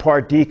Medicare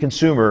Part D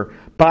consumer,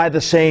 buy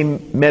the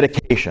same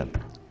medication.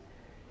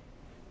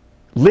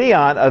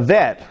 Leon, a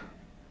vet,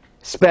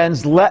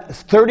 spends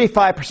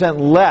 35%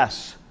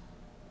 less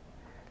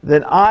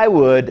than I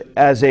would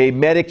as a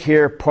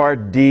Medicare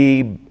Part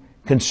D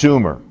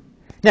consumer.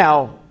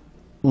 Now,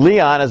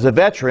 Leon, as a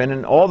veteran,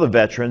 and all the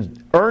veterans,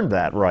 earned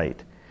that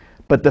right.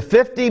 But the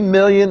 50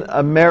 million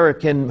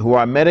American who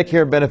are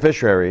Medicare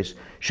beneficiaries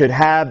should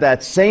have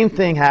that same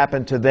thing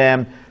happen to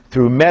them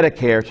through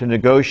Medicare to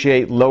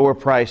negotiate lower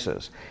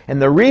prices.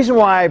 And the reason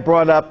why I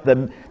brought up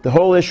the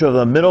whole issue of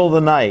the middle of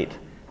the night,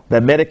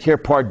 that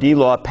Medicare Part D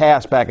law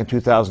passed back in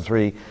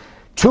 2003,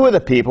 two of the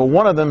people,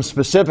 one of them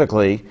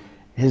specifically,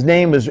 his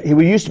name was, he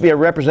used to be a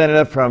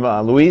representative from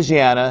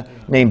Louisiana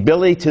named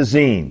Billy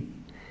Tazeen.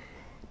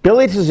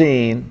 Billy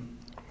Tazeen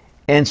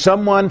and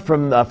someone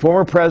from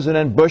former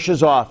President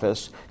Bush's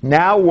office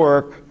now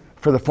work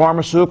for the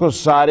Pharmaceutical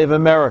Society of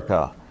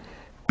America.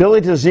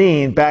 Billy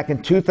Tazeen, back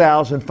in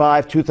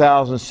 2005,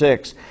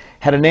 2006,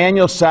 had an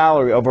annual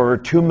salary of over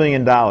 $2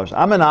 million.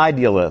 I'm an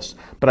idealist,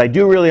 but I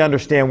do really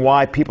understand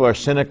why people are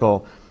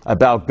cynical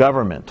about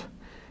government.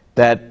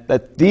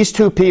 That these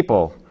two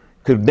people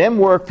could then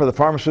work for the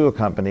pharmaceutical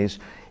companies.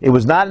 It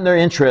was not in their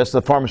interest,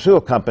 the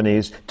pharmaceutical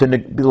companies, to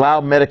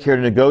allow Medicare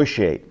to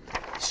negotiate.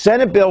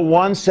 Senate Bill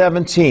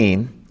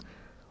 117,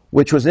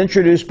 which was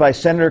introduced by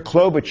Senator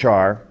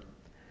Klobuchar,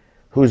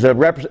 who's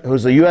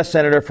a U.S.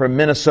 Senator from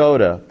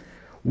Minnesota,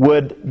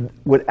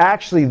 would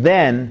actually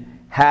then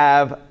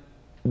have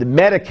the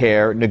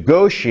Medicare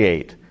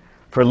negotiate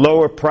for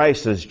lower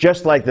prices,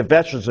 just like the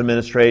Veterans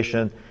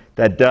Administration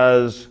that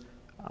does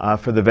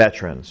for the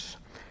veterans.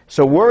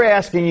 So we're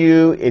asking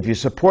you, if you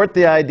support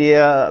the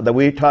idea that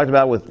we talked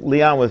about with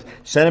Leon, with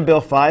Senate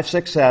Bill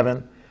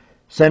 567,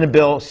 Senate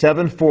Bill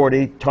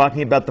 740,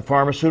 talking about the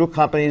pharmaceutical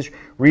companies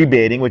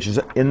rebating, which is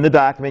in the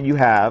document you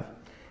have.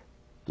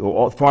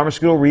 All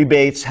pharmaceutical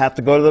rebates have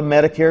to go to the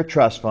Medicare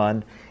Trust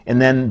Fund, and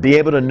then be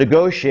able to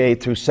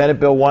negotiate through Senate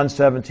Bill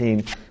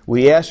 117.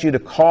 We ask you to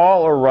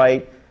call or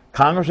write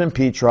Congressman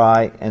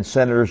Petri and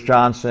Senators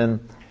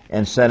Johnson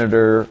and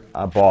Senator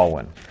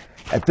Baldwin.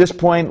 At this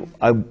point,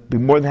 I'd be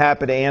more than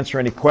happy to answer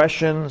any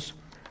questions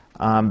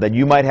that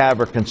you might have,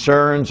 or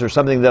concerns, or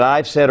something that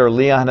I've said or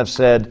Leon have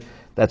said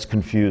that's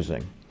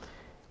confusing.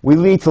 We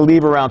need to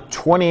leave around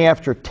 20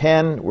 after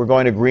 10. We're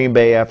going to Green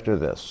Bay after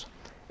this.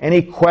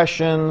 Any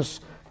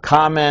questions,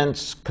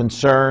 comments,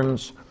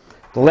 concerns?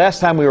 The last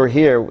time we were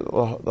here,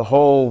 the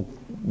whole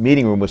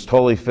meeting room was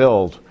totally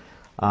filled.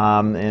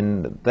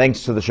 And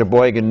thanks to the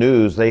Sheboygan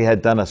News, they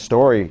had done a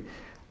story.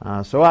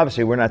 So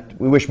obviously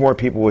we wish more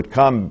people would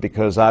come,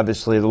 because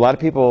obviously a lot of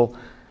people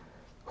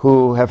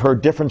who have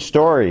heard different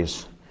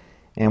stories,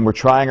 and we're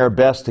trying our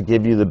best to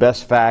give you the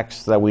best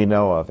facts that we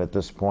know of at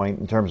this point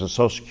in terms of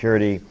Social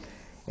Security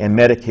and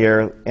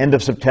Medicare. End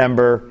of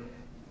September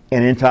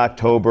and into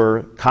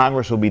October,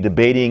 Congress will be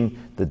debating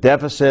the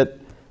deficit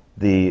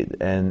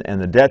and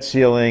the debt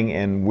ceiling,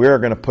 and we're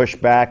going to push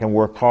back and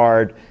work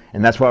hard.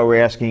 And that's why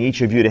we're asking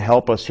each of you to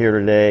help us here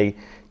today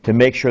to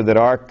make sure that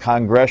our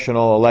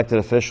congressional elected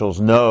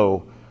officials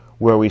know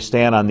where we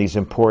stand on these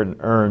important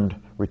earned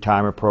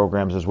retirement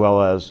programs, as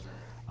well as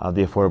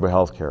the Affordable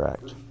Health Care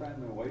Act. First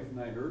time my wife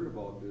and I heard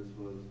about this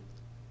was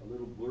a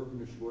little blurb in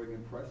the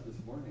Sheboygan Press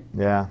this morning.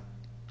 Yeah.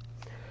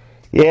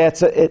 Yeah,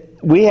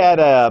 we had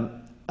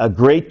a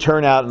great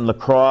turnout in La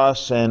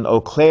Crosse and Eau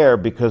Claire,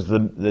 because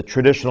the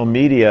traditional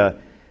media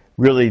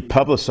really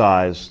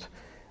publicized.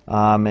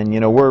 And, you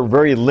know, we're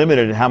very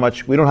limited in how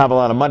much, we don't have a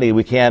lot of money.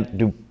 We can't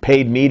do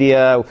paid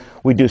media.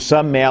 We do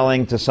some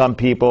mailing to some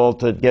people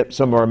to get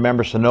some of our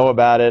members to know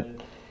about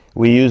it.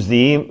 We use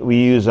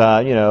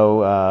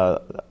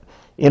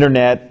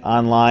internet,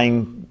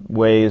 online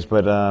ways,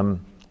 but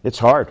it's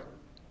hard.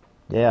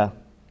 Yeah.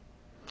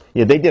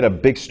 Yeah, they did a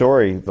big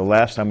story the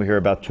last time we were here,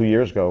 about 2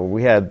 years ago.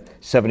 We had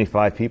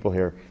 75 people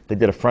here. They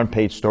did a front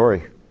page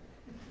story.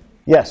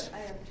 Yes? I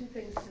have two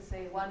things to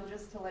say. One,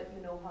 just to let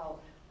you know how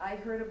I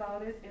heard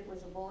about it. It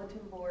was a bulletin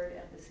board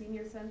at the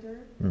Senior Center,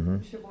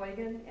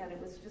 Sheboygan, and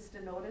it was just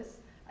a notice.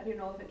 I didn't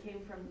know if it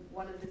came from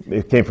one of the two.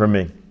 It came from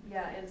me.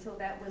 Yeah, and so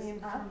that was... Came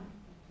from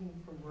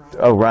Ron.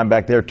 Oh, Ron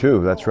back there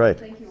too. That's right.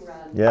 Thank you,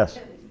 Ron. Yes.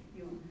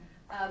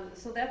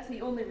 So that's the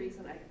only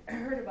reason I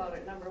heard about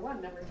it, number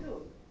one. Number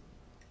two,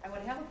 I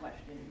would have a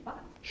question, but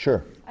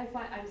Sure. I'm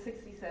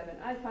 67.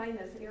 I find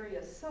this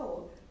area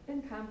so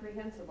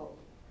incomprehensible.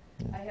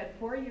 I had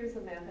 4 years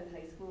of math in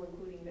high school,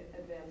 including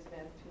advanced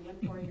math 2,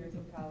 and 4 years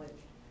of college.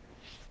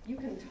 You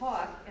can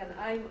talk, and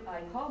I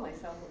call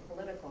myself a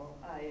political.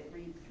 I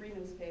read 3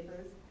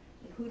 newspapers,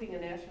 including a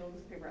national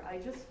newspaper. I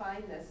just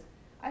find this,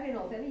 I don't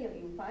know if any of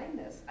you find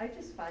this, I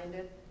just find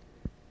it,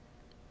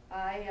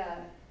 I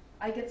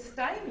get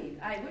stymied.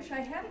 I wish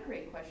I had a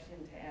great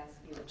question to ask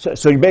you.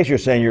 So you basically are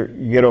saying you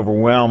get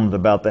overwhelmed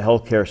about the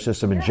healthcare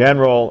system in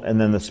general, and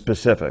then the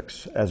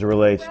specifics as it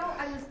relates. Well,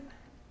 I was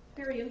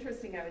very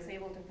interesting. I was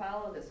able to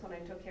follow this when I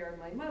took care of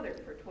my mother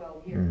for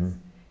 12 years.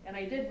 And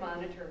I did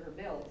monitor her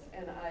bills.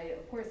 And I,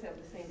 of course, have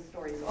the same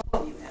story as all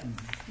of you have.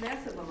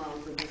 Massive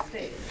amounts of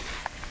mistakes,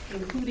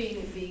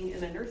 including being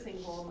in a nursing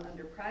home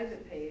under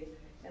private pay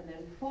and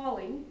then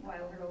falling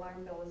while her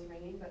alarm bell is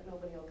ringing, but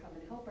nobody will come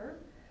and help her,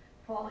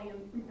 falling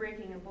and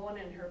breaking a bone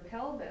in her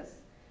pelvis.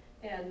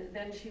 And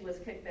then she was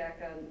kicked back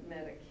on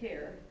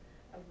Medicare,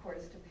 of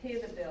course, to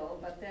pay the bill,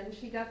 but then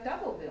she got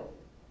double billed.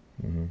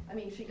 I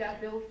mean, she got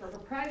billed for her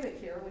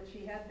private care, which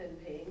she had been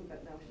paying,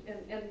 but now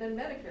and then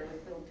Medicare was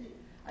billed too.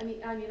 I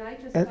mean, I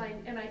just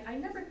find, and I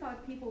never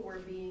thought people were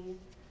being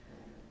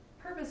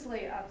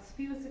purposely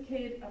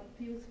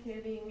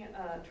obfuscating,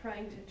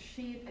 trying to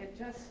cheat. It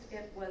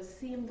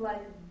seemed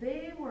like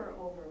they were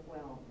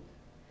overwhelmed.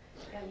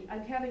 And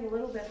I'm having a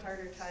little bit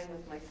harder time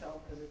with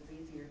myself because it's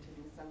easier to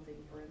do something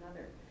for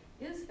another.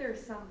 Is there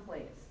some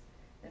place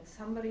that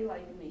somebody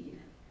like me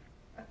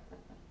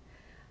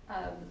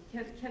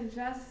can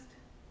just,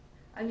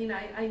 I mean,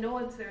 I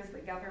know there's the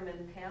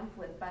government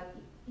pamphlet, but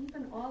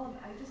even all of,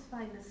 I just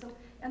find this so,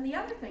 and the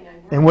other thing I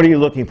worry And what are you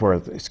looking for?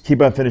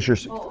 Keep on, finish your...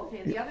 Oh,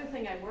 okay. The other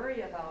thing I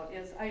worry about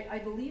is I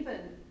believe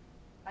in,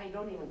 I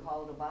don't even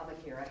call it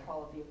Obamacare, I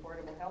call it the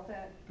Affordable Health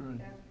Act.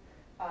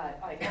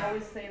 I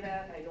always say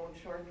that, I don't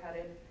shortcut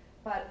it,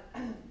 but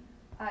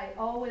I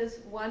always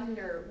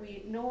wonder,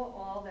 we know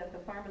all that the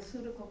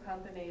pharmaceutical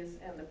companies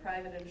and the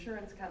private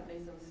insurance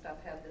companies and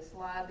stuff have this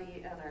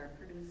lobby and are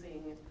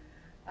producing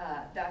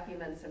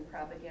documents and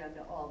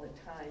propaganda all the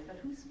time, but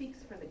who speaks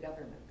for the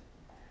government?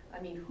 I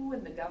mean, who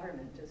in the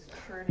government is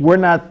churning? We're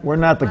not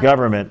the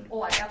government.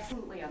 Oh, I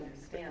absolutely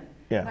understand.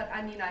 Yeah. But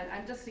I mean,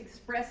 I'm just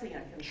expressing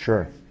a concern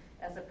Sure.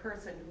 as a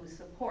person who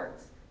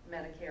supports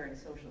Medicare and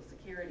Social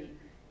Security,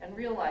 and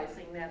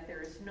realizing that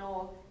there is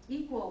no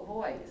equal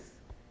voice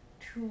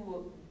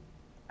to,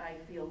 I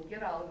feel,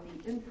 get out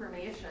the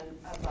information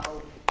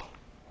about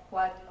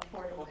what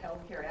affordable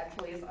health care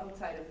actually is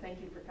outside of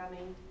thank you for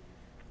coming.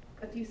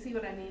 But do you see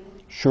what I mean?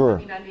 Sure.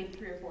 I made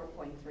 3 or 4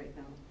 points right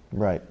now.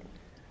 Right.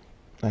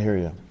 I hear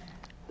you.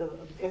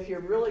 If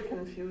you're really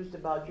confused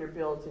about your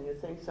bills and you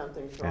think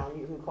something's wrong,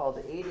 you can call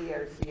the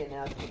ADRC and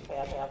ask for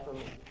Pat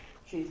Hefferman.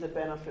 She's a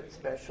benefit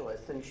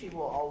specialist, and she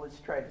will always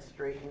try to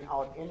straighten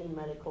out any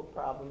medical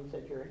problems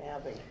that you're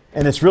having.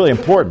 And it's really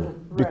important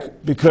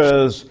Right.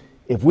 because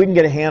if we can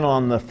get a handle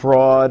on the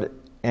fraud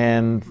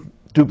and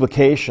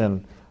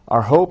duplication,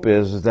 our hope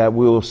is that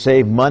we will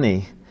save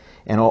money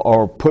and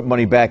or put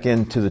money back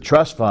into the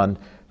trust fund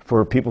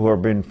for people who are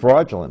being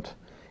fraudulent.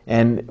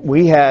 And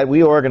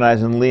we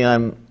organized, and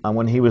Leon,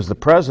 when he was the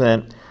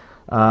president,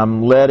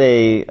 led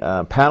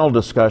a panel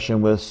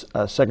discussion with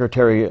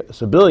Secretary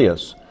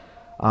Sebelius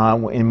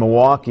in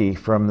Milwaukee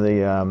from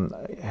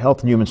the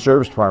Health and Human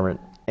Service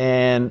Department.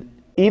 And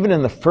even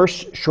in the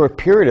first short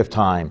period of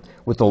time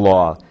with the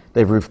law,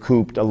 they've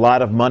recouped a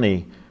lot of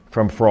money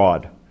from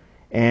fraud.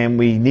 And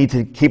we need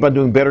to keep on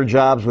doing better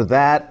jobs with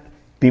that,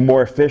 be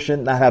more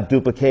efficient, not have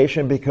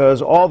duplication,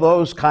 because all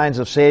those kinds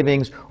of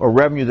savings or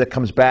revenue that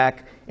comes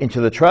back into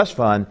the trust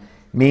fund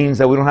means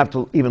that we don't have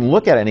to even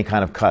look at any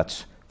kind of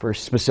cuts for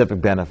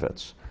specific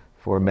benefits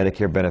for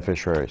Medicare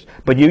beneficiaries.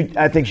 But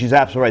I think she's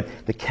absolutely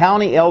right. The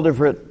county elder,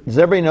 does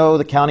everybody know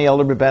the county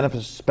elder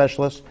benefits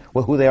specialists,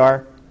 who they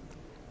are?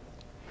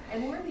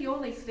 And we're the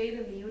only state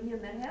in the union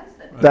that has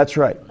them. That's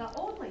right. The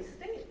only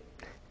state.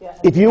 Yeah.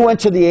 If you went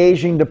to the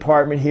aging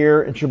department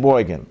here in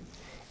Sheboygan,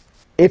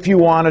 if you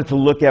wanted to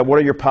look at what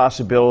are your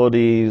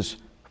possibilities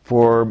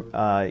for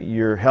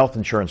your health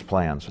insurance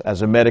plans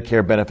as a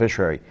Medicare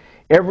beneficiary,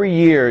 every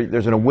year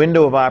there's a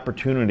window of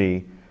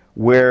opportunity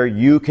where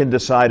you can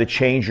decide to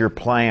change your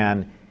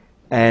plan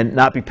and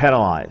not be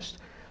penalized.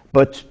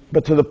 But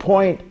to the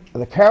point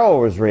that Carol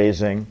was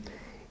raising,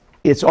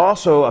 it's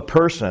also a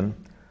person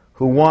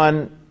who,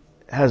 one,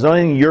 has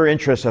only your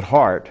interests at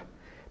heart,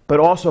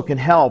 but also can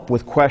help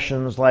with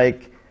questions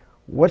like,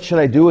 what should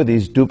I do with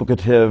these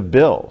duplicative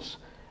bills?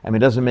 I mean,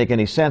 it doesn't make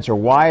any sense. Or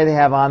why do they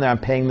have on there, I'm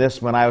paying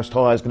this when I was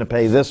told I was going to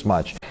pay this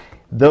much?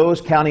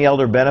 Those county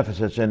elder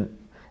benefits, and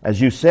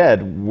as you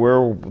said,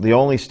 we're the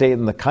only state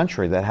in the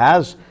country that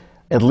has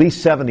at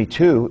least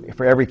 72.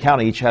 For every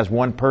county, each has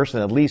one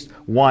person, at least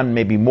one,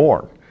 maybe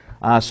more.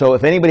 So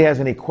if anybody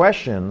has any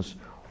questions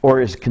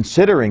or is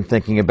considering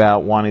thinking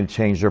about wanting to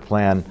change their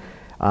plan,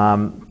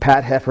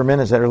 Pat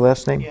Hefferman, is that her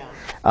last name?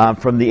 Yeah.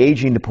 From the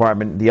aging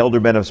department, the elder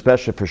benefit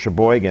specialist for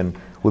Sheboygan,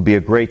 would be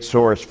a great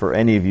source for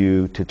any of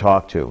you to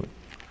talk to.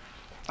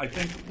 I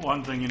think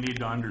one thing you need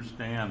to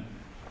understand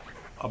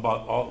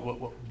about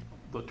all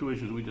the 2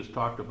 issues we just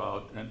talked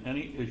about, and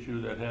any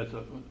issue that has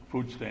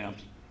food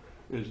stamps,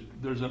 is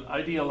there's an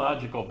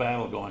ideological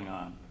battle going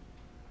on.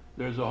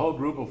 There's a whole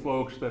group of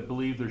folks that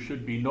believe there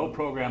should be no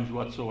programs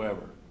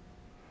whatsoever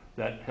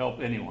that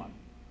help anyone.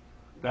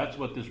 That's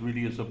what this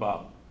really is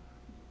about.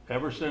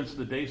 Ever since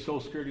the day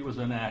Social Security was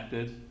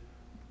enacted,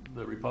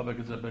 the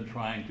Republicans have been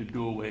trying to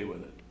do away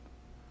with it.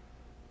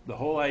 The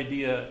whole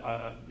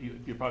idea,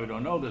 you probably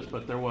don't know this,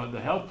 but there was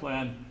the health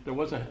plan, there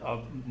was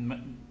a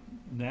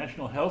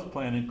national health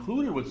plan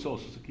included with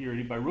Social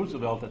Security by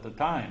Roosevelt at the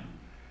time.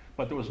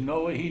 But there was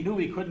no way, he knew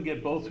he couldn't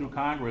get both through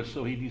Congress,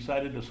 so he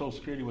decided that Social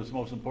Security was the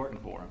most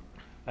important for him.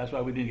 That's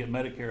why we didn't get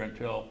Medicare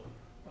until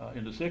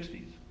in the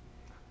 60s.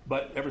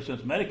 But ever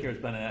since Medicare has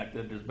been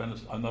enacted, there's been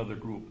another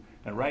group.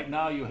 And right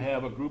now you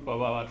have a group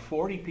of about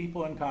 40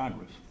 people in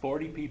Congress,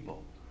 40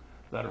 people,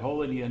 that are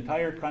holding the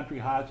entire country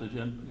hostage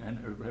and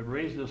have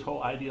raised this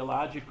whole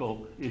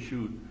ideological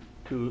issue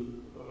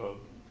to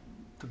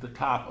the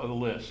top of the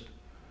list.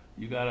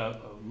 You got a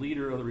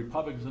leader of the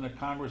Republicans in the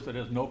Congress that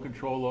has no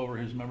control over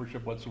his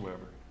membership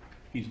whatsoever.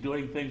 He's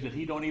doing things that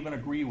he don't even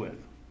agree with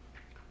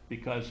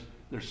because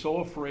they're so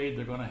afraid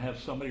they're going to have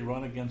somebody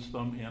run against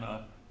them in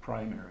a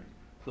primary.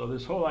 So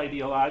this whole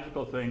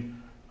ideological thing,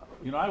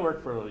 you know, I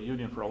worked for a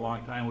union for a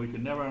long time. We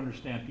could never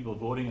understand people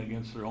voting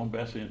against their own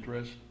best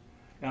interest,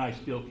 and I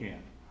still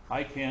can't.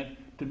 I can't.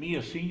 To me,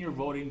 a senior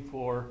voting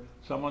for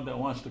someone that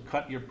wants to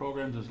cut your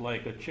programs is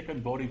like a chicken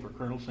voting for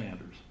Colonel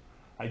Sanders.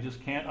 I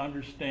just can't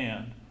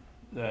understand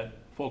that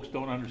folks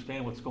don't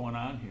understand what's going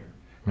on here.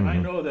 And I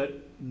know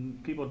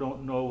that people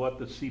don't know what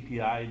the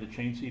CPI, the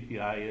change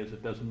CPI is.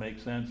 It doesn't make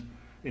sense.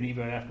 And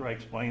even after I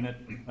explain it,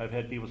 I've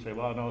had people say,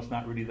 well, no, it's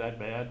not really that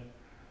bad.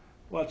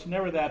 Well, it's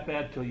never that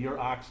bad till your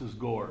ox is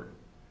gored.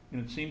 And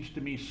it seems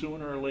to me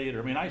sooner or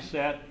later, I mean, I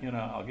sat in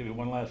I'll give you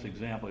one last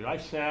example. I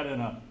sat in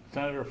a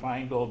Senator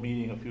Feingold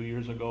meeting a few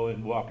years ago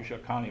in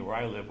Waukesha County where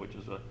I live, which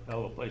is a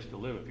hell of a place to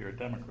live if you're a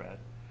Democrat.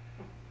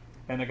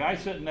 And the guy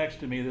sitting next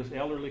to me, this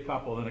elderly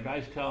couple, and the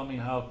guy's telling me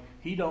how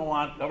he don't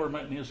want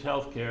government in his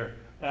health care.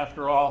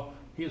 After all,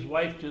 his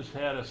wife just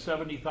had a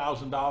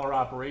 $70,000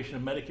 operation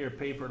and Medicare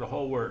paid for the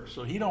whole works.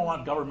 So he don't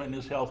want government in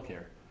his health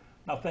care.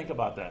 Now think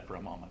about that for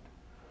a moment.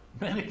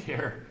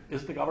 Medicare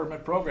is the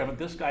government program, and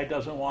this guy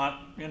doesn't want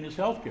in his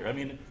health care. I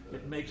mean,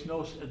 it makes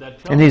no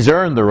sense. And he's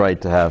earned the right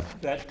to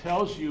have. That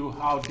tells you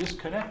how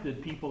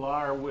disconnected people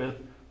are with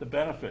the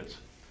benefits.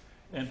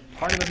 And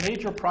part of the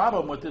major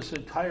problem with this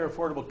entire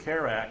Affordable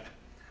Care Act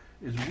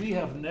is we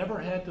have never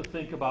had to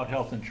think about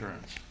health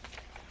insurance.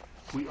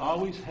 We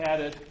always had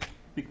it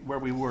where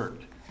we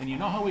worked. And you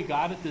know how we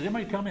got it? Did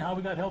anybody tell me how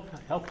we got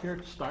health care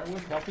to start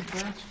with, health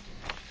insurance?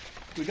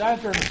 We got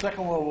it during the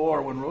Second World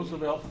War when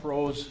Roosevelt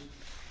froze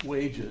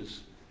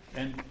wages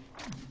and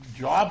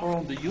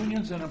jawboned the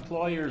unions and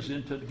employers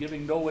into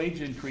giving no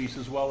wage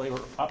increases while they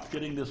were up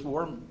getting this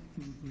war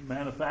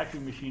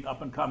manufacturing machine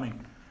up and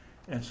coming.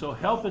 And so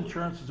health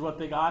insurance is what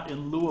they got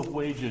in lieu of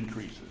wage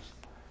increases.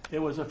 It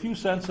was a few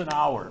cents an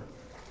hour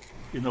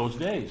in those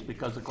days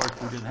because, of course,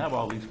 we didn't have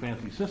all these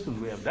fancy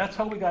systems we have. That's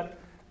how we got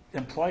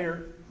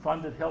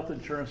employer-funded health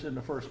insurance in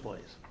the first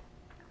place.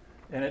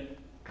 And it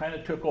kind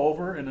of took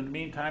over, and in the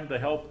meantime, the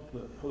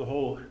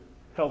whole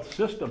health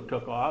system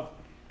took off,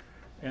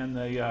 and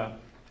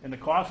the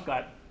costs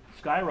got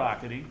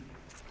skyrocketing.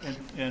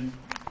 And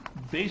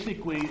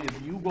basically,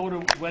 if you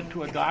went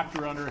to a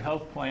doctor under a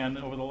health plan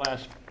over the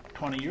last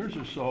 20 years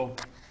or so,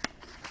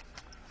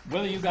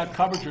 whether you got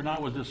coverage or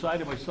not was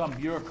decided by some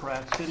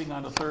bureaucrat sitting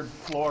on the third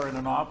floor in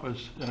an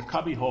office in a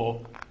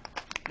cubbyhole.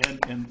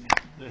 And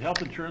the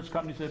health insurance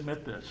companies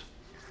admit this.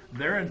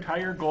 Their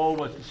entire goal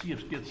was to see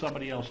if get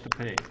somebody else to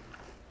pay.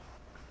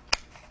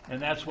 And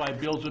that's why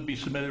bills would be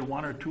submitted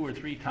 1 or 2 or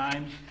 3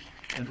 times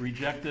and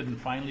rejected and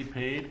finally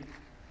paid.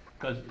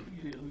 Because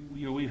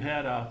we've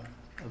had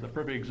the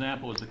perfect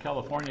example is the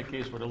California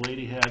case where the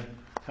lady had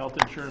health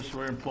insurance for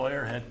her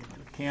employer, had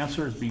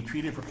cancer, is being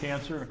treated for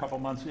cancer, and a couple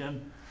months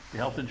in, the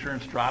health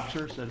insurance drops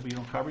her, said, we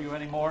don't cover you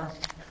anymore.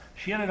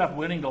 She ended up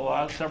winning the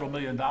law, several $1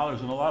 million in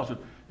the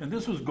lawsuit. And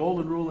this was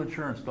Golden Rule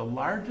Insurance, the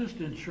largest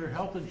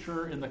health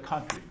insurer in the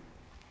country.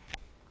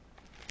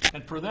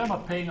 And for them,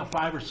 paying a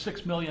 $5 or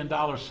 $6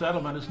 million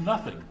settlement is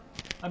nothing.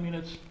 I mean,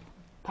 it's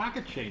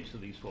pocket change to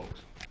these folks.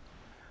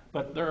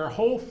 But there are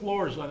whole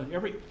floors on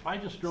it. I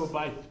just drove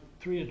by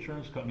 3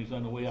 insurance companies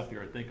on the way up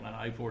here, I think, on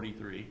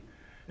I-43.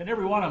 And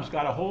every one of them's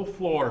got a whole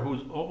floor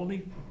whose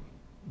only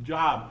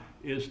job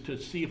is to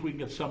see if we can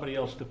get somebody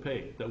else to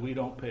pay, that we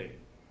don't pay.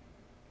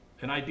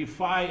 And I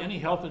defy any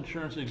health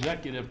insurance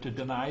executive to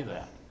deny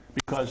that,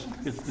 because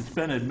it's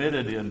been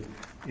admitted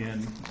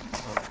in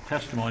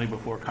testimony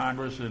before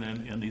Congress and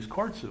in these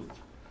court suits.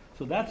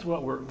 So that's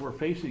what we're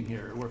facing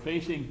here. We're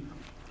facing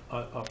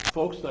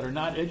folks that are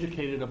not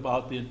educated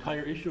about the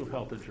entire issue of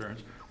health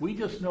insurance. We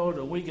just know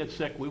that when we get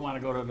sick, we want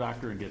to go to the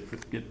doctor and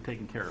get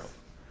taken care of.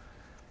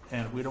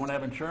 And if we don't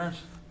have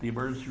insurance, the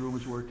emergency room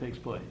is where it takes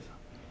place.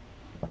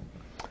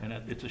 And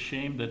it's a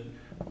shame that,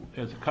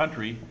 as a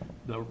country,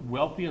 the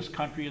wealthiest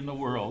country in the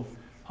world,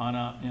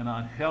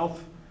 on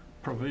health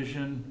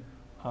provision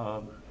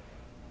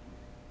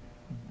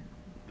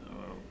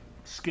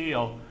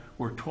scale,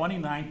 we're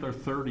 29th or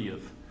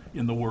 30th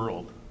in the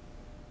world.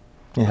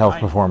 In health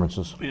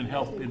performances. In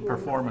health, in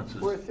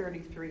performances. We're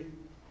 33.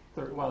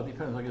 Well, it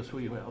depends, I guess, who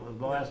you, well,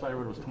 the last I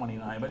heard was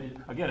 29, but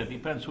again, it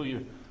depends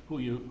whose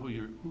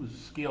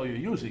scale you're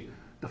using.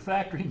 The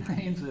fact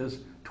remains is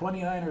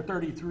 29 or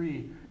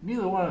 33,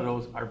 neither one of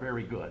those are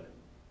very good.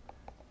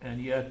 And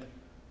yet,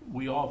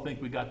 we all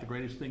think we got the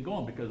greatest thing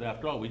going, because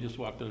after all, we just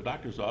walk to the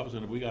doctor's office,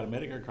 and if we got a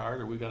Medicare card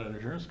or we got an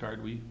insurance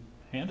card, we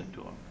hand it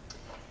to them.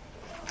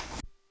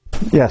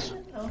 Yes.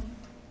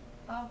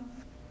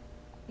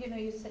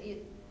 You say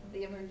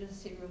the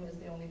emergency room is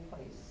the only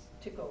place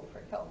to go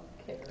for health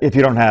care. If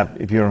you don't have,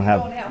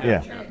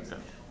 yeah. Insurance.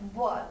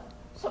 But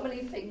so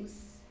many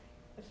things,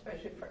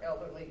 especially for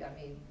elderly, I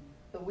mean,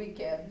 the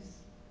weekends,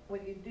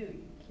 what do?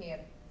 You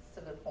can't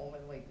sit at home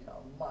and wait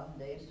till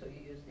Monday, so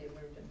you use the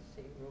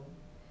emergency room.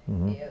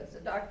 Mm-hmm. As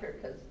a doctor,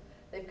 because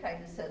they've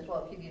kind of says,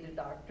 well, if you need a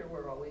doctor,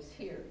 we're always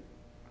here.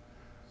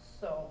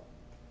 So.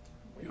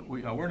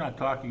 We're not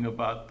talking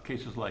about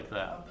cases like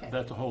that. Okay.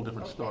 That's a whole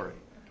different Okay. story.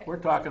 Okay. We're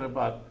talking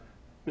about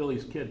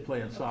Billy's kid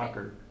playing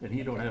soccer, and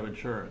he don't have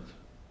insurance.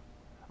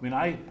 I mean,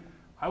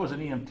 I was an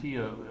EMT,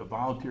 a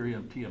volunteer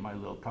EMT in my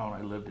little town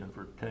I lived in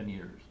for 10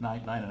 years,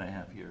 nine and a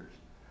half years.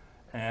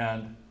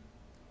 And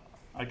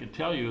I can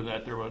tell you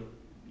that there were,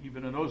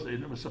 even in those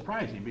days, it was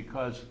surprising,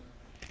 because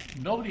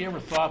nobody ever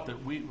thought that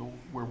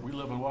where we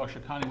live in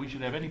Waukesha County, we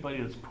should have anybody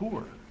that's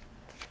poor.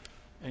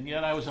 And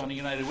yet I was on the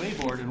United Way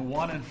board, and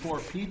 1 in 4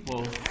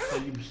 people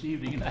that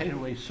received the United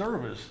Way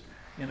service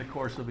in the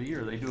course of a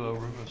year. They do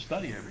a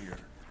study every year.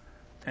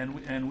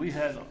 And we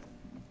had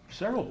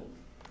several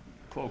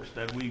folks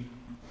that we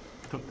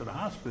took to the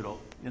hospital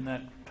in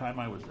that time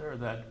I was there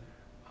that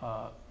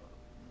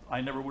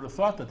I never would have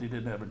thought that they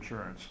didn't have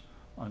insurance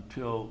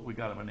until we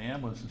got them an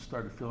ambulance and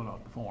started filling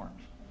out the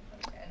forms.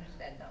 I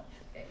understand now.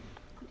 Okay.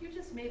 Could you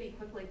just maybe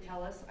quickly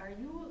tell us, are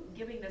you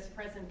giving this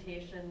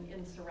presentation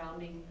in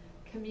surrounding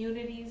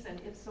communities, and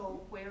if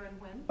so, where and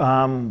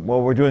when?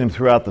 Well, we're doing them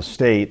throughout the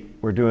state.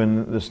 We're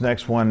doing this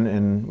next one,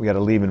 and we got to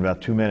leave in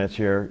about 2 minutes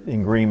here,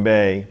 in Green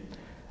Bay.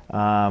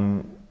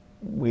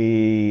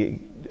 We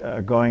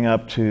are going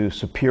up to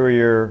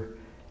Superior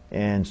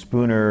and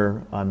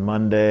Spooner on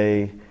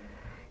Monday.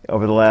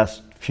 Over the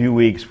last few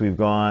weeks, we've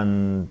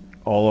gone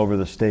all over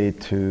the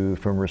state,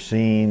 from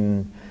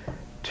Racine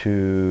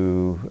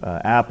to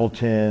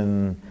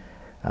Appleton.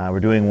 We're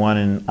doing one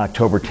in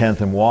October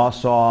 10th in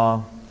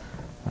Wausau.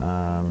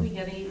 Do we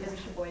get any in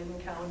Sheboygan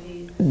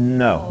County?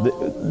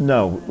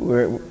 No,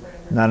 we're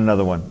not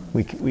another one.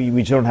 We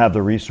don't have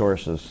the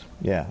resources.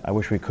 Yeah, I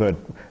wish we could,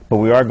 but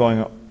we are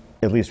going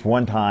at least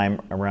one time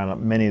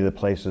around many of the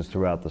places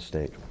throughout the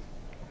state.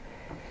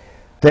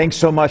 Thanks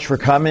so much for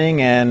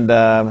coming, and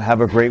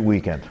have a great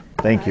weekend.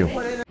 Thank you.